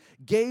pillars,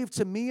 gave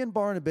to me and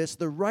Barnabas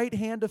the right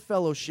hand of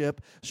fellowship,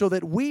 so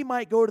that we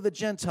might go to the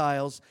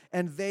Gentiles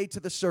and they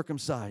to the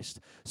circumcised.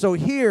 So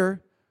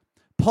here,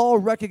 Paul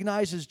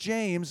recognizes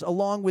James,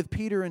 along with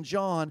Peter and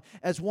John,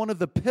 as one of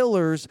the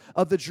pillars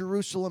of the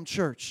Jerusalem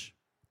church.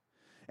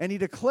 And he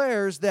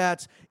declares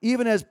that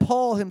even as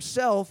Paul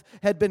himself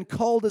had been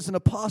called as an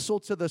apostle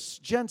to the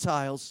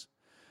Gentiles,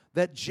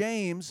 that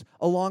James,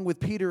 along with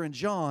Peter and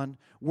John,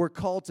 were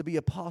called to be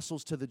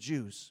apostles to the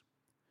Jews.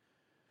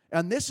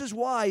 And this is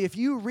why, if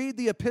you read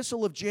the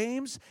epistle of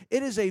James,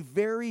 it is a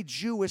very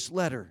Jewish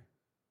letter.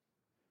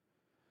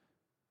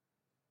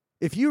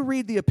 If you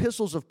read the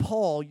epistles of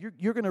Paul,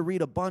 you're going to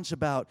read a bunch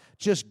about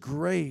just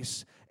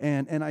grace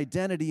and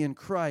identity in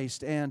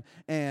Christ and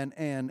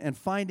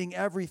finding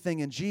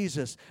everything in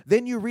Jesus.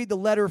 Then you read the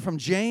letter from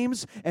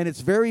James, and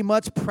it's very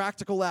much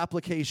practical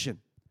application.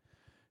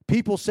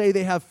 People say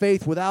they have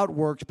faith without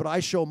works, but I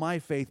show my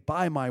faith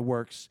by my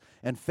works,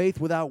 and faith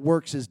without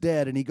works is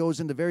dead. And he goes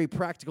into very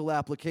practical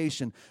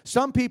application.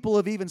 Some people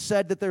have even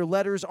said that their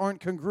letters aren't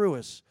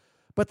congruous,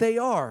 but they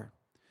are.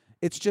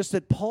 It's just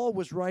that Paul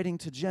was writing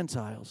to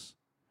Gentiles,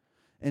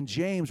 and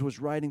James was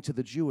writing to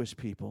the Jewish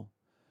people,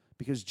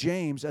 because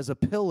James, as a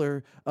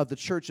pillar of the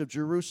church of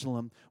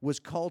Jerusalem, was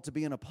called to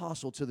be an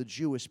apostle to the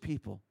Jewish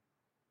people.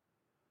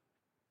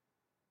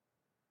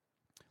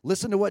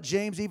 Listen to what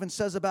James even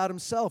says about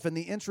himself in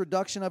the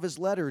introduction of his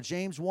letter,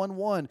 James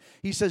 1:1.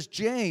 He says,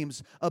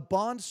 James, a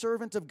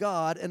bondservant of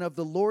God and of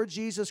the Lord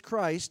Jesus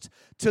Christ,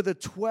 to the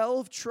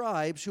 12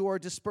 tribes who are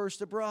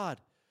dispersed abroad.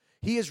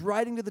 He is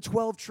writing to the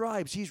 12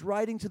 tribes. He's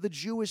writing to the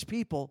Jewish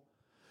people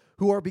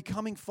who are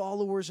becoming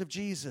followers of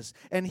Jesus.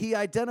 And he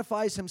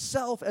identifies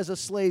himself as a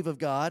slave of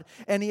God,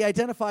 and he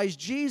identifies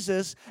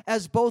Jesus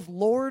as both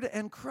Lord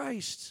and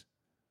Christ.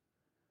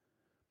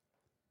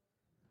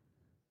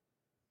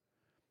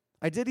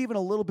 I did even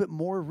a little bit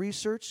more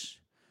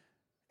research,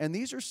 and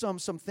these are some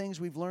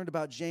things we've learned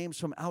about James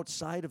from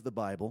outside of the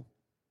Bible.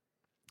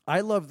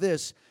 I love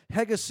this.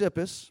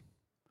 Hegesippus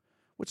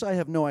which I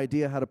have no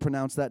idea how to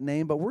pronounce that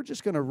name, but we're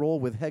just going to roll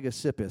with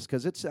Hegesippus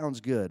because it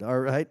sounds good, all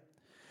right?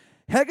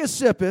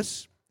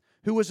 Hegesippus,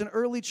 who was an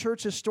early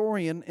church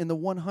historian in the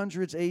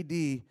 100s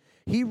AD,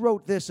 he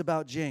wrote this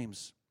about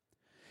James.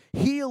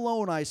 He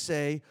alone, I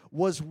say,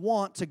 was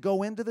wont to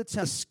go into the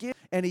temple,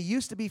 and he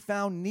used to be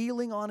found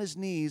kneeling on his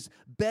knees,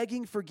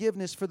 begging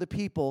forgiveness for the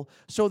people,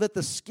 so that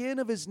the skin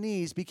of his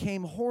knees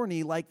became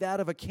horny like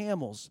that of a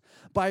camel's,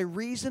 by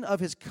reason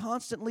of his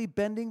constantly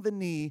bending the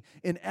knee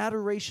in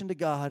adoration to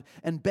God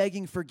and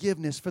begging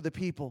forgiveness for the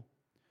people.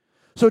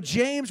 So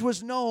James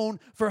was known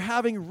for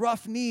having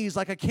rough knees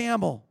like a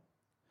camel,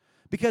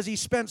 because he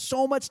spent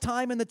so much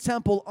time in the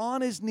temple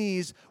on his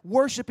knees,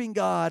 worshiping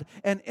God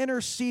and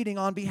interceding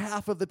on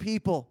behalf of the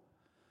people.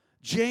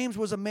 James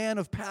was a man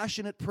of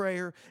passionate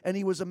prayer, and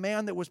he was a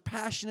man that was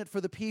passionate for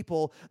the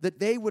people, that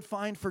they would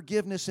find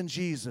forgiveness in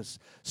Jesus.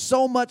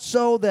 So much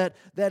so that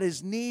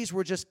his knees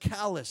were just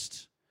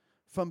calloused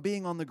from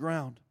being on the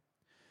ground.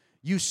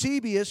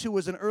 Eusebius, who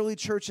was an early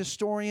church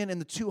historian in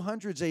the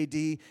 200s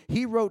AD,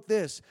 he wrote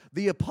this: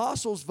 the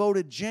apostles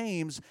voted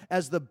James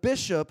as the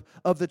bishop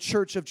of the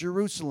church of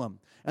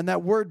Jerusalem. And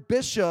that word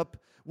bishop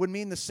would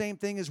mean the same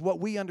thing as what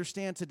we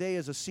understand today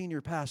as a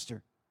senior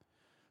pastor.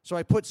 So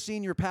I put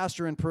senior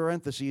pastor in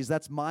parentheses.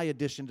 That's my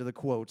addition to the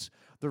quotes.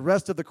 The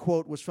rest of the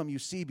quote was from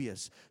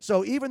Eusebius.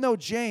 So even though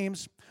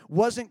James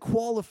wasn't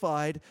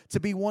qualified to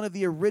be one of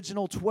the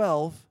original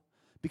 12,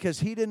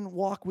 because he didn't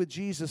walk with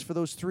Jesus for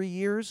those 3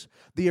 years,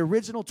 the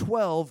original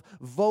 12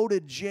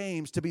 voted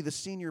James to be the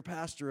senior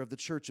pastor of the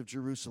church of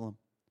Jerusalem.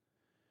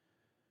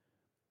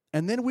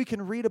 And then we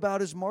can read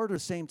about his martyr at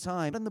the same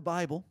time in the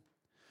Bible.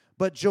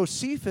 But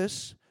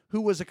Josephus,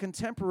 who was a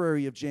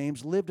contemporary of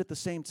James, lived at the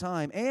same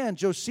time. And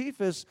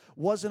Josephus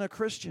wasn't a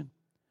Christian.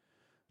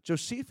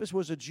 Josephus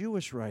was a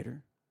Jewish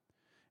writer.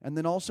 And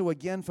then also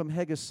again from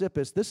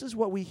Hegesippus, this is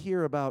what we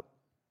hear about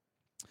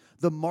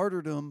the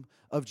martyrdom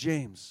of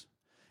James.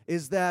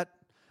 Is that,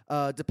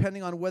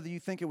 depending on whether you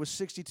think it was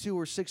 62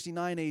 or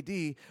 69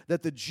 AD,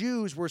 that the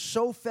Jews were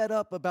so fed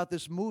up about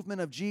this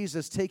movement of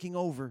Jesus taking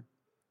over.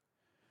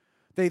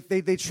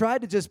 They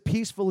tried to just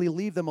peacefully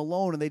leave them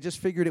alone, and they just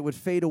figured it would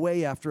fade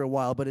away after a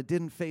while, but it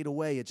didn't fade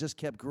away. It just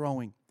kept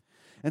growing.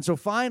 And so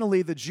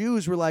finally, the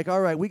Jews were like,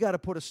 all right, we got to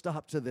put a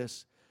stop to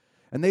this.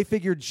 And they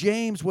figured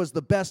James was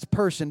the best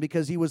person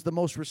because he was the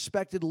most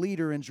respected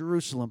leader in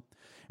Jerusalem.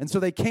 And so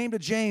they came to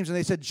James, and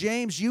they said,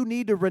 James, you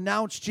need to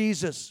renounce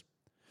Jesus.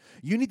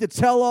 You need to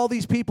tell all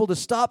these people to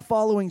stop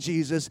following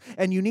Jesus,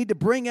 and you need to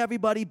bring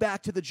everybody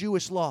back to the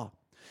Jewish law.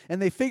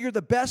 And they figured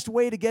the best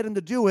way to get him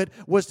to do it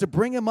was to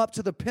bring him up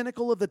to the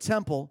pinnacle of the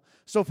temple,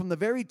 so from the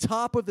very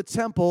top of the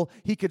temple,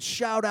 he could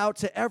shout out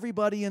to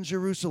everybody in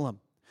Jerusalem.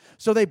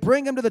 So they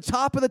bring him to the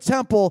top of the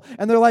temple,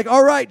 and they're like,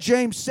 all right,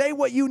 James, say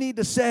what you need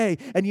to say.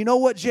 And you know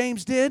what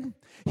James did?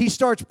 He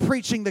starts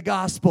preaching the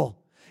gospel.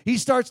 He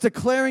starts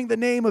declaring the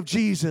name of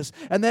Jesus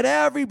and that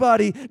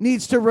everybody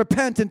needs to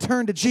repent and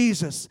turn to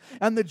Jesus.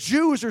 And the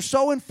Jews are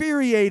so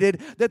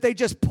infuriated that they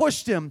just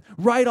pushed him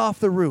right off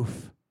the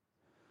roof.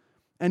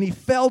 And he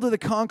fell to the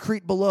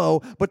concrete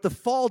below, but the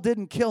fall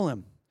didn't kill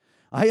him.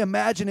 I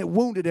imagine it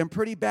wounded him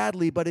pretty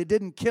badly, but it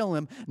didn't kill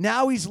him.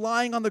 Now he's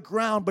lying on the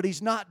ground, but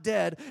he's not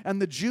dead.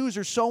 And the Jews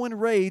are so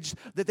enraged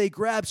that they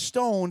grab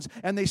stones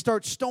and they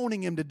start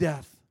stoning him to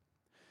death.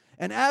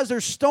 And as they're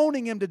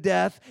stoning him to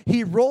death,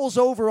 he rolls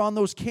over on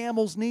those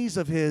camel's knees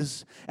of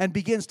his and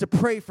begins to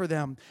pray for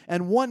them.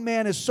 And one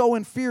man is so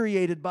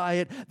infuriated by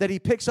it that he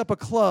picks up a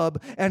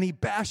club and he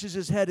bashes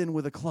his head in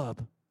with a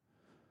club.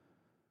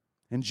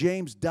 And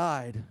James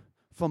died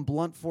from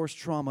blunt force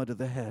trauma to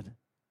the head.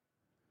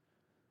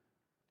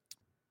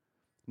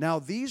 Now,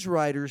 these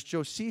writers,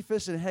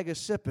 Josephus and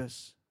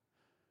Hegesippus,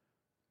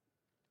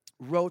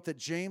 wrote that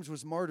James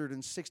was martyred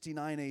in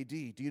 69 AD.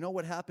 Do you know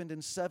what happened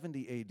in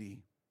 70 AD?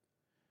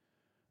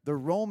 The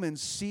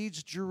Romans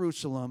sieged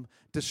Jerusalem,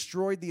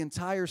 destroyed the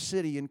entire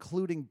city,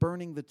 including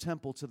burning the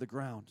temple to the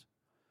ground.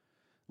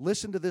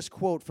 Listen to this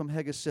quote from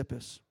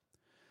Hegesippus.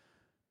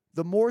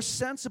 The more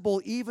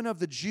sensible even of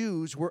the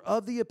Jews were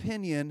of the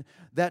opinion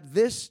that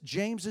this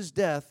James's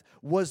death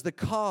was the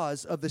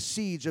cause of the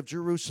siege of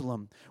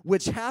Jerusalem,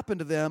 which happened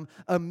to them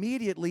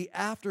immediately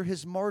after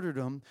his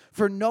martyrdom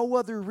for no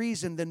other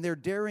reason than their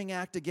daring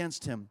act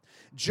against him.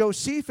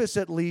 Josephus,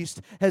 at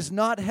least, has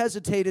not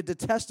hesitated to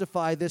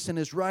testify this in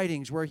his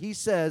writings, where he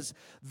says,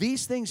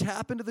 these things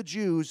happened to the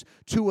Jews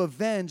to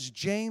avenge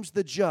James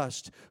the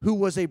Just, who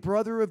was a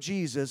brother of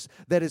Jesus,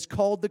 that is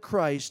called the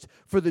Christ,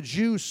 for the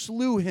Jews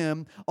slew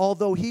him,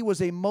 although he was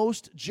a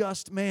most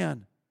just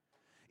man.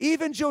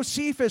 Even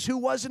Josephus, who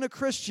wasn't a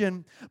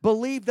Christian,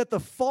 believed that the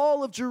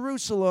fall of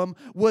Jerusalem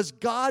was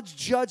God's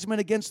judgment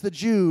against the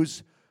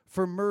Jews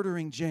for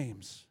murdering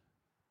James.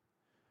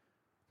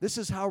 This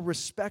is how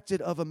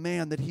respected of a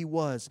man that he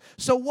was.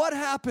 So what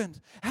happened?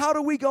 How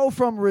do we go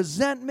from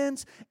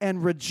resentment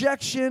and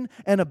rejection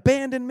and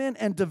abandonment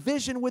and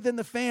division within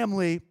the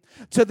family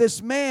to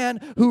this man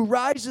who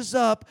rises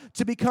up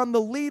to become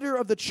the leader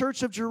of the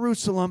church of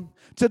Jerusalem,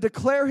 to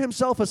declare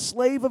himself a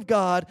slave of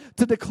God,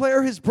 to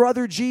declare his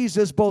brother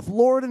Jesus both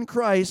Lord and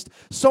Christ,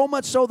 so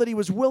much so that he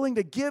was willing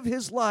to give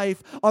his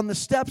life on the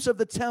steps of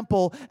the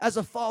temple as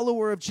a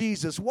follower of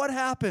Jesus? What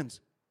happened?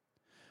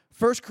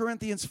 1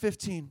 Corinthians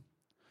 15.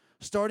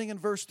 Starting in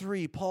verse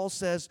 3, Paul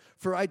says,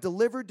 "For I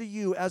delivered to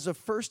you as of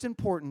first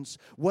importance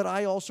what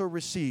I also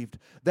received,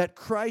 that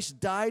Christ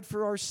died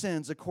for our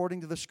sins according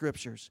to the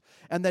Scriptures,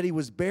 and that he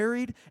was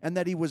buried, and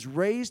that he was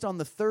raised on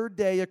the third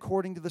day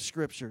according to the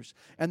Scriptures,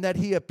 and that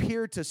he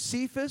appeared to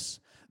Cephas,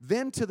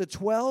 then to the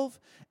 12.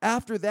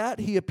 After that,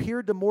 he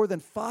appeared to more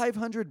than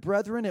 500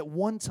 brethren at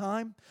one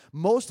time,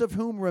 most of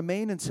whom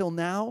remain until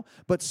now,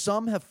 but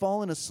some have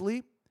fallen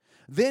asleep.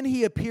 Then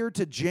he appeared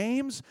to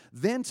James,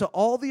 then to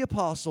all the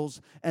apostles,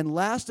 and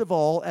last of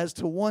all, as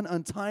to one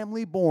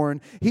untimely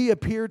born, he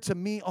appeared to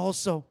me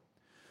also."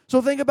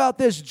 So think about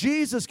this.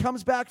 Jesus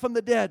comes back from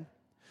the dead.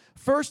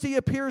 First he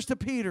appears to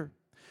Peter.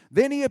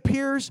 Then he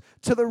appears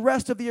to the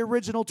rest of the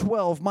original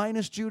 12,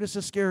 minus Judas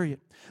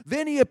Iscariot.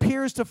 Then he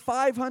appears to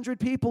 500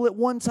 people at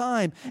one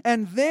time.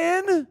 And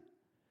then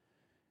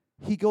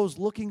he goes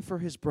looking for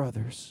his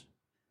brothers.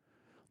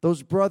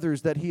 Those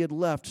brothers that he had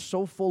left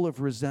so full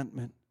of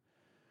resentment.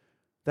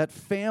 That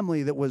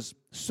family that was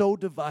so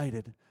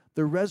divided,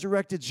 the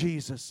resurrected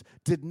Jesus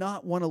did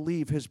not want to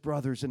leave his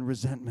brothers in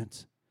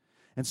resentment.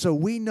 And so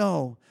we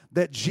know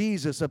that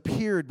Jesus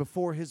appeared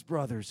before his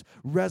brothers,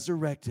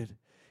 resurrected.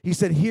 He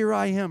said, "Here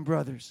I am,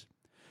 brothers.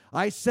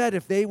 I said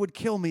if they would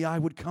kill me, I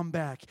would come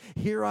back.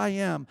 Here I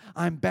am.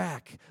 I'm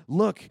back.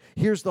 Look,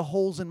 here's the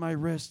holes in my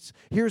wrists.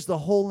 Here's the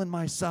hole in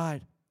my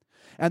side."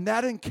 And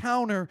that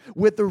encounter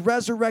with the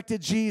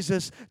resurrected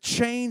Jesus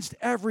changed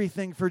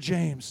everything for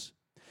James.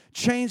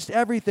 Changed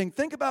everything.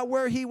 Think about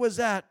where he was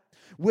at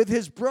with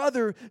his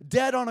brother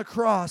dead on a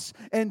cross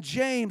and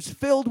James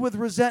filled with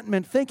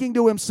resentment, thinking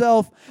to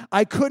himself,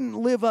 "I couldn't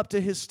live up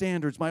to his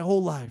standards my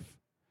whole life.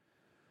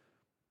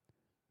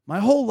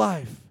 My whole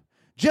life.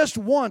 Just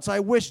once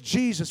I wished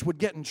Jesus would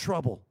get in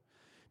trouble.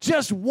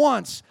 Just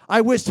once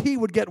I wished he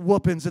would get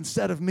whoopings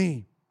instead of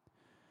me.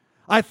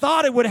 I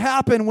thought it would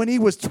happen when he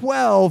was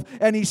 12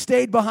 and he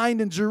stayed behind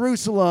in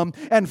Jerusalem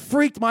and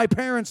freaked my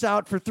parents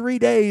out for 3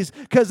 days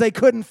because they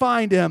couldn't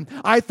find him.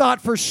 I thought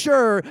for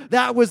sure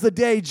that was the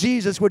day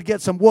Jesus would get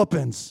some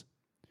whoopings.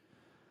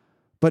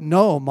 But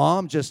no,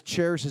 Mom just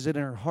cherishes it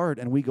in her heart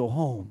and we go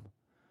home.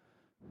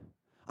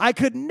 I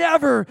could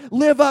never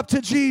live up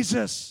to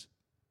Jesus."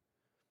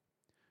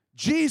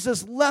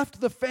 Jesus left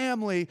the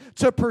family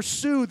to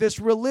pursue this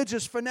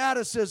religious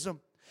fanaticism.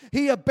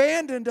 He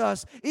abandoned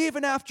us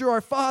even after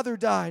our father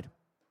died.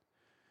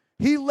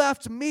 He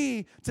left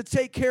me to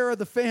take care of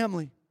the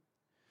family.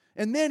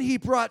 And then he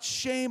brought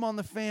shame on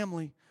the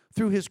family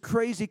through his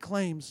crazy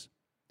claims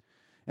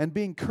and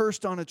being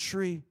cursed on a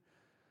tree.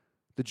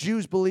 The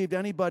Jews believed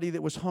anybody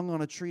that was hung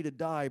on a tree to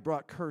die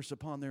brought curse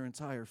upon their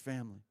entire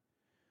family.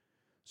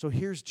 So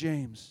here's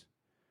James.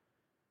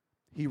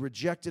 He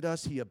rejected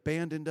us. He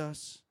abandoned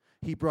us.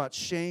 He brought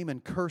shame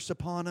and curse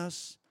upon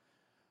us.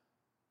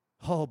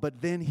 Oh, but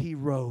then he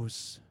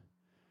rose.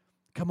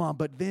 Come on,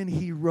 but then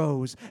he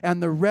rose.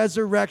 And the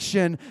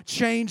resurrection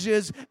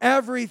changes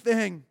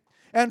everything.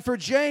 And for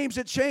James,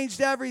 it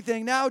changed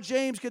everything. Now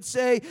James could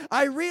say,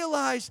 "I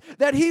realized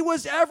that he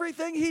was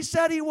everything he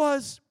said he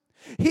was.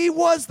 He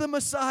was the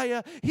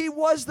Messiah. He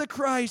was the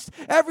Christ.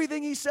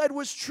 Everything he said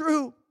was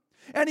true.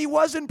 And he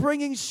wasn't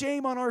bringing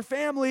shame on our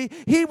family.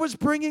 He was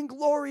bringing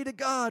glory to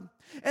God.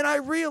 And I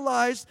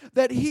realized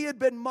that he had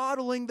been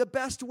modeling the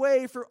best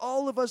way for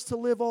all of us to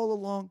live all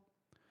along.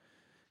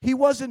 He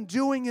wasn't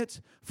doing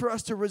it for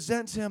us to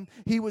resent him.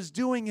 He was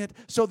doing it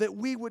so that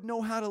we would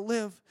know how to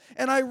live.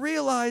 And I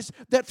realized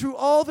that through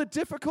all the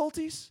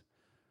difficulties,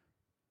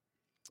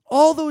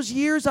 all those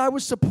years I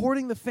was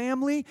supporting the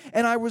family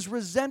and I was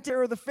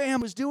resenting the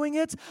family was doing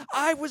it,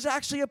 I was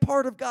actually a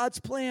part of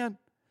God's plan.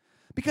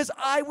 Because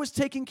I was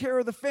taking care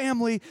of the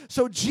family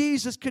so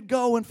Jesus could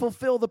go and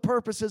fulfill the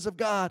purposes of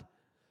God.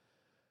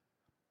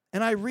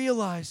 And I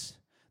realized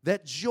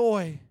that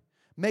joy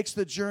makes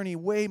the journey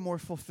way more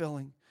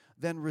fulfilling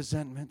than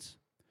resentment.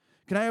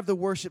 Can I have the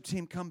worship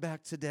team come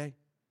back today?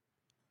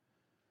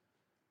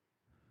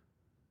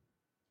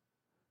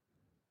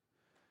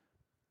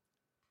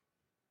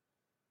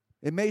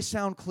 It may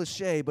sound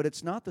cliche, but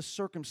it's not the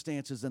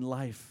circumstances in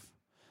life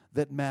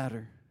that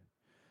matter.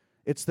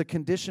 It's the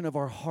condition of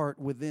our heart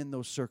within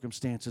those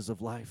circumstances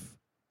of life.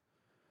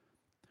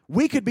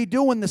 We could be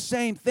doing the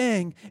same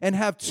thing and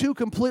have two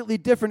completely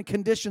different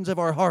conditions of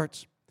our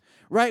hearts,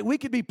 right? We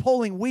could be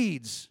pulling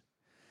weeds.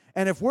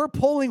 And if we're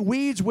pulling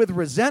weeds with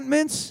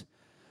resentments,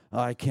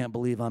 I can't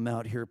believe I'm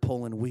out here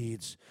pulling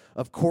weeds.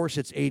 Of course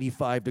it's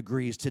 85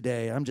 degrees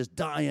today. I'm just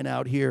dying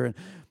out here. And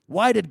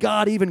why did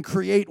God even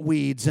create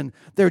weeds? And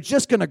they're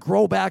just going to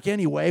grow back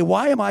anyway.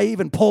 Why am I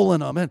even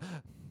pulling them?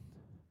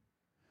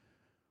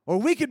 Or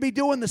we could be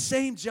doing the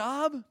same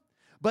job,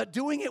 but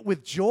doing it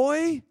with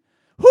joy.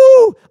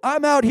 Whoo!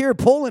 I'm out here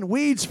pulling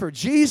weeds for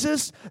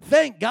Jesus.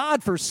 Thank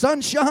God for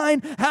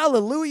sunshine.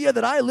 Hallelujah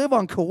that I live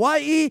on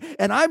Kauai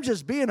and I'm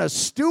just being a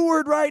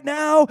steward right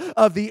now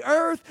of the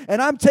earth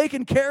and I'm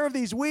taking care of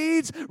these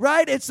weeds,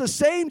 right? It's the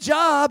same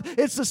job.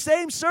 It's the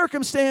same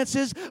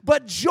circumstances,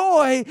 but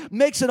joy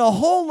makes it a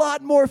whole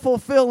lot more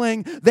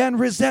fulfilling than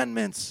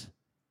resentments.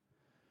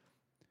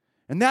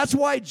 And that's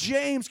why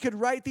James could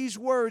write these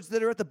words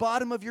that are at the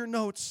bottom of your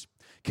notes.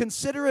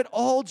 Consider it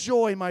all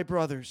joy, my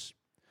brothers,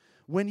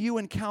 when you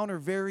encounter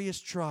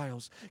various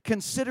trials.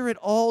 Consider it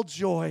all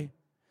joy,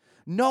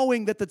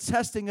 knowing that the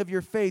testing of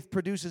your faith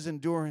produces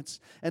endurance.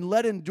 And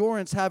let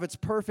endurance have its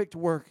perfect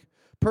work,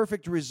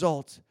 perfect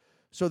result,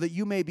 so that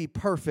you may be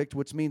perfect,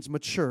 which means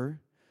mature,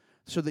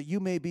 so that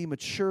you may be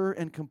mature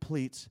and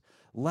complete,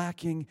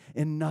 lacking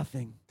in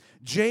nothing.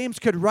 James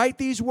could write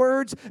these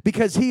words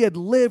because he had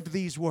lived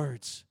these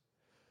words.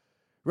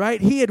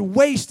 Right? He had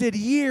wasted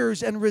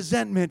years in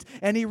resentment,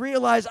 and he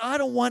realized, I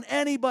don't want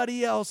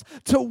anybody else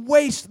to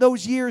waste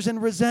those years in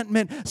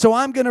resentment, so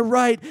I'm going to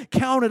write,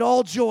 count it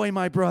all joy,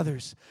 my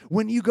brothers,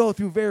 when you go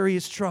through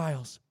various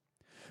trials.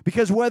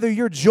 Because whether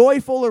you're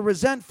joyful or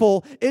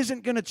resentful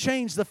isn't going to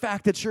change the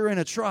fact that you're in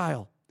a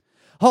trial.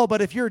 Oh,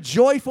 but if you're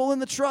joyful in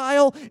the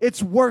trial,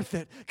 it's worth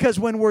it. Because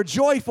when we're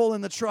joyful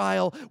in the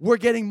trial, we're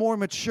getting more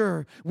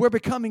mature. We're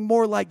becoming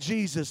more like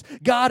Jesus.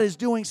 God is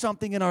doing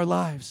something in our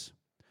lives.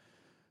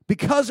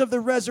 Because of the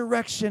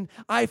resurrection,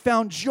 I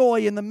found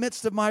joy in the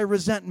midst of my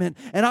resentment.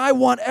 And I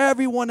want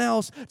everyone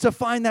else to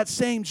find that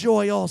same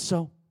joy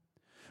also.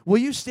 Will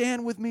you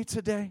stand with me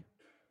today?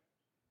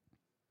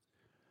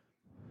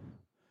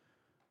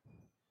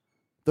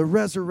 The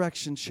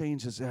resurrection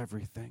changes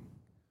everything.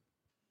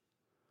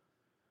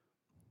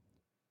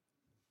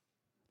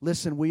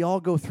 Listen, we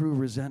all go through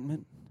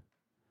resentment.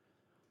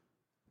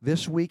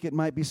 This week it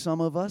might be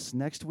some of us.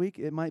 Next week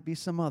it might be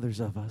some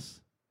others of us.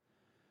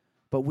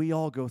 But we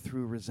all go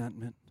through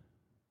resentment.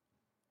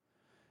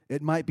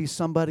 It might be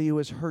somebody who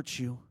has hurt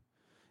you,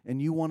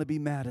 and you want to be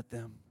mad at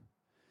them,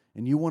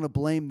 and you want to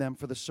blame them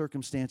for the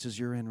circumstances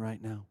you're in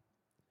right now.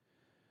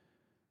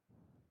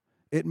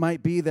 It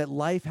might be that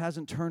life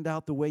hasn't turned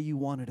out the way you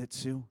wanted it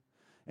to,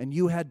 and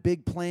you had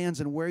big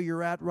plans, and where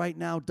you're at right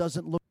now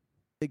doesn't look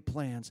like big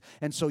plans,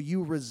 and so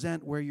you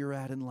resent where you're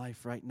at in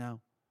life right now.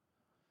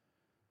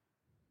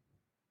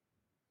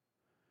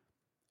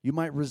 You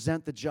might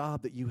resent the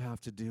job that you have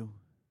to do,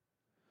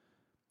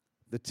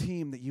 the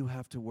team that you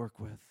have to work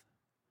with.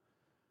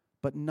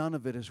 But none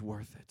of it is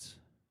worth it.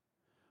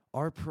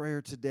 Our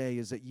prayer today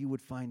is that you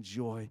would find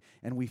joy,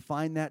 and we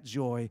find that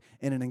joy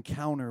in an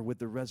encounter with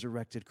the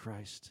resurrected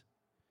Christ.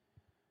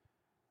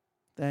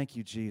 Thank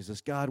you,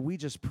 Jesus. God, we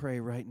just pray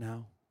right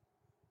now.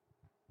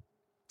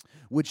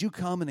 Would you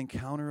come and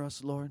encounter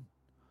us, Lord?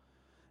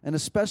 And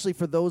especially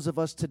for those of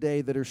us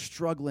today that are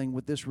struggling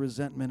with this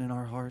resentment in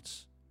our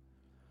hearts.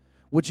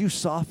 Would you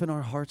soften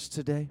our hearts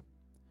today?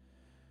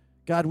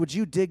 God, would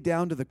you dig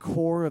down to the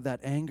core of that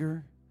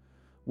anger,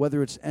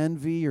 whether it's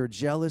envy or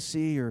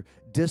jealousy or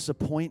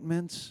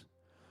disappointment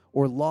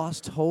or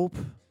lost hope?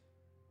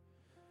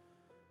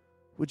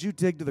 Would you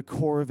dig to the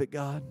core of it,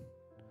 God,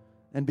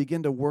 and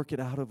begin to work it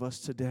out of us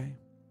today?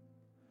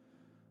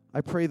 I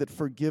pray that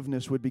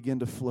forgiveness would begin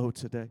to flow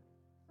today.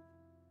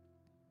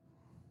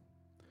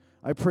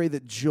 I pray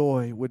that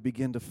joy would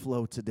begin to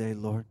flow today,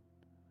 Lord.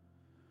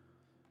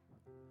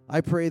 I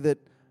pray that,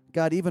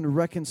 God, even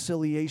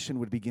reconciliation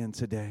would begin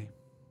today.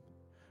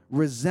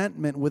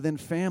 Resentment within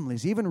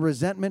families, even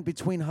resentment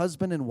between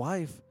husband and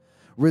wife,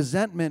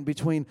 resentment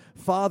between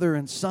father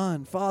and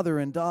son, father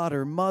and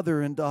daughter,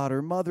 mother and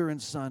daughter, mother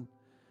and son,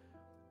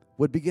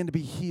 would begin to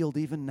be healed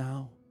even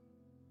now.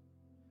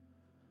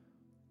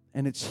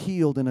 And it's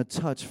healed in a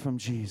touch from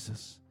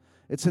Jesus.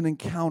 It's an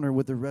encounter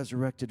with the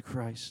resurrected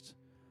Christ.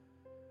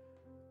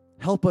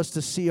 Help us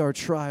to see our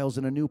trials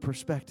in a new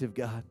perspective,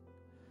 God.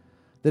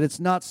 That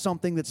it's not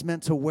something that's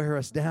meant to wear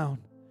us down.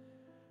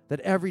 That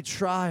every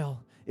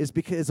trial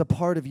is a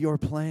part of your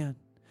plan.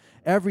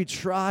 Every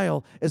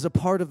trial is a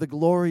part of the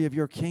glory of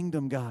your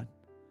kingdom, God.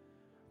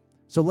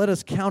 So let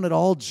us count it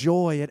all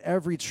joy at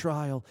every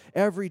trial,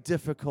 every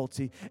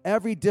difficulty,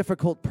 every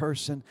difficult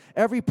person,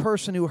 every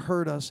person who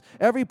hurt us,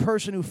 every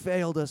person who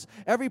failed us,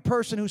 every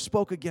person who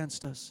spoke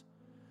against us.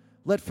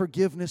 Let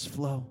forgiveness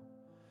flow,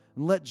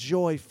 and let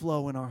joy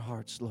flow in our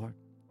hearts, Lord.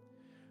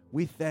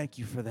 We thank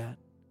you for that.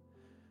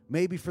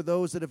 Maybe for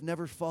those that have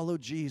never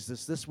followed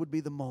Jesus, this would be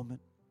the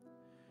moment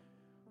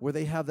where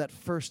they have that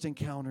first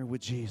encounter with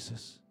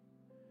Jesus.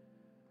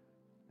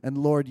 And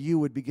Lord, you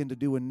would begin to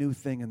do a new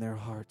thing in their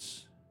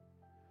hearts.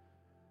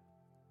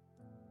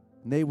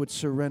 And they would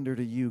surrender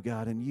to you,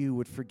 God, and you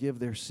would forgive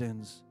their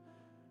sins.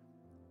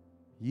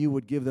 You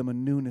would give them a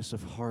newness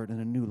of heart and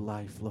a new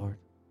life, Lord.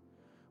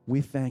 We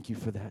thank you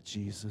for that,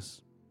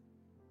 Jesus.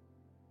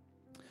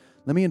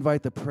 Let me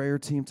invite the prayer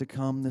team to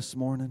come this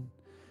morning,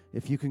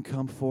 if you can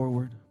come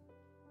forward.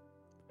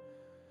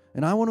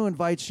 And I want to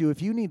invite you,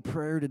 if you need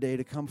prayer today,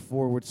 to come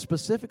forward.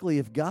 Specifically,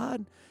 if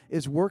God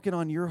is working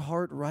on your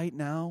heart right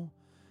now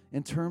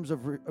in terms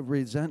of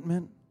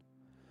resentment,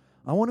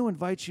 I want to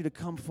invite you to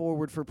come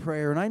forward for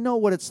prayer. And I know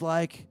what it's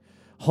like.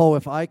 Oh,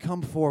 if I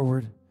come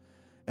forward,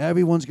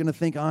 everyone's going to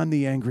think I'm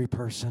the angry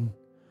person.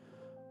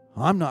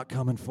 I'm not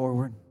coming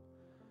forward.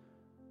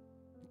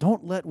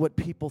 Don't let what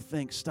people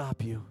think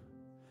stop you.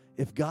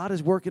 If God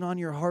is working on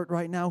your heart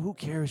right now, who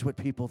cares what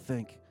people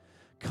think?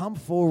 Come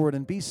forward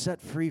and be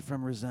set free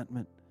from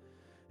resentment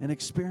and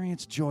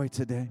experience joy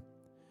today.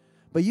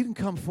 But you can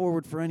come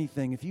forward for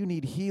anything. If you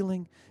need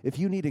healing, if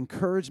you need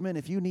encouragement,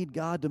 if you need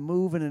God to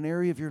move in an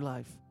area of your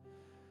life,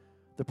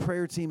 the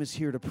prayer team is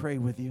here to pray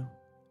with you.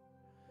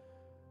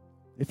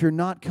 If you're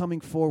not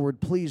coming forward,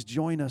 please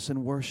join us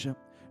in worship,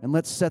 and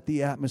let's set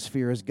the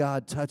atmosphere as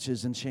God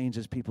touches and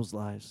changes people's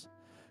lives.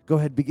 Go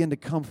ahead, begin to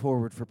come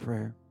forward for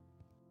prayer.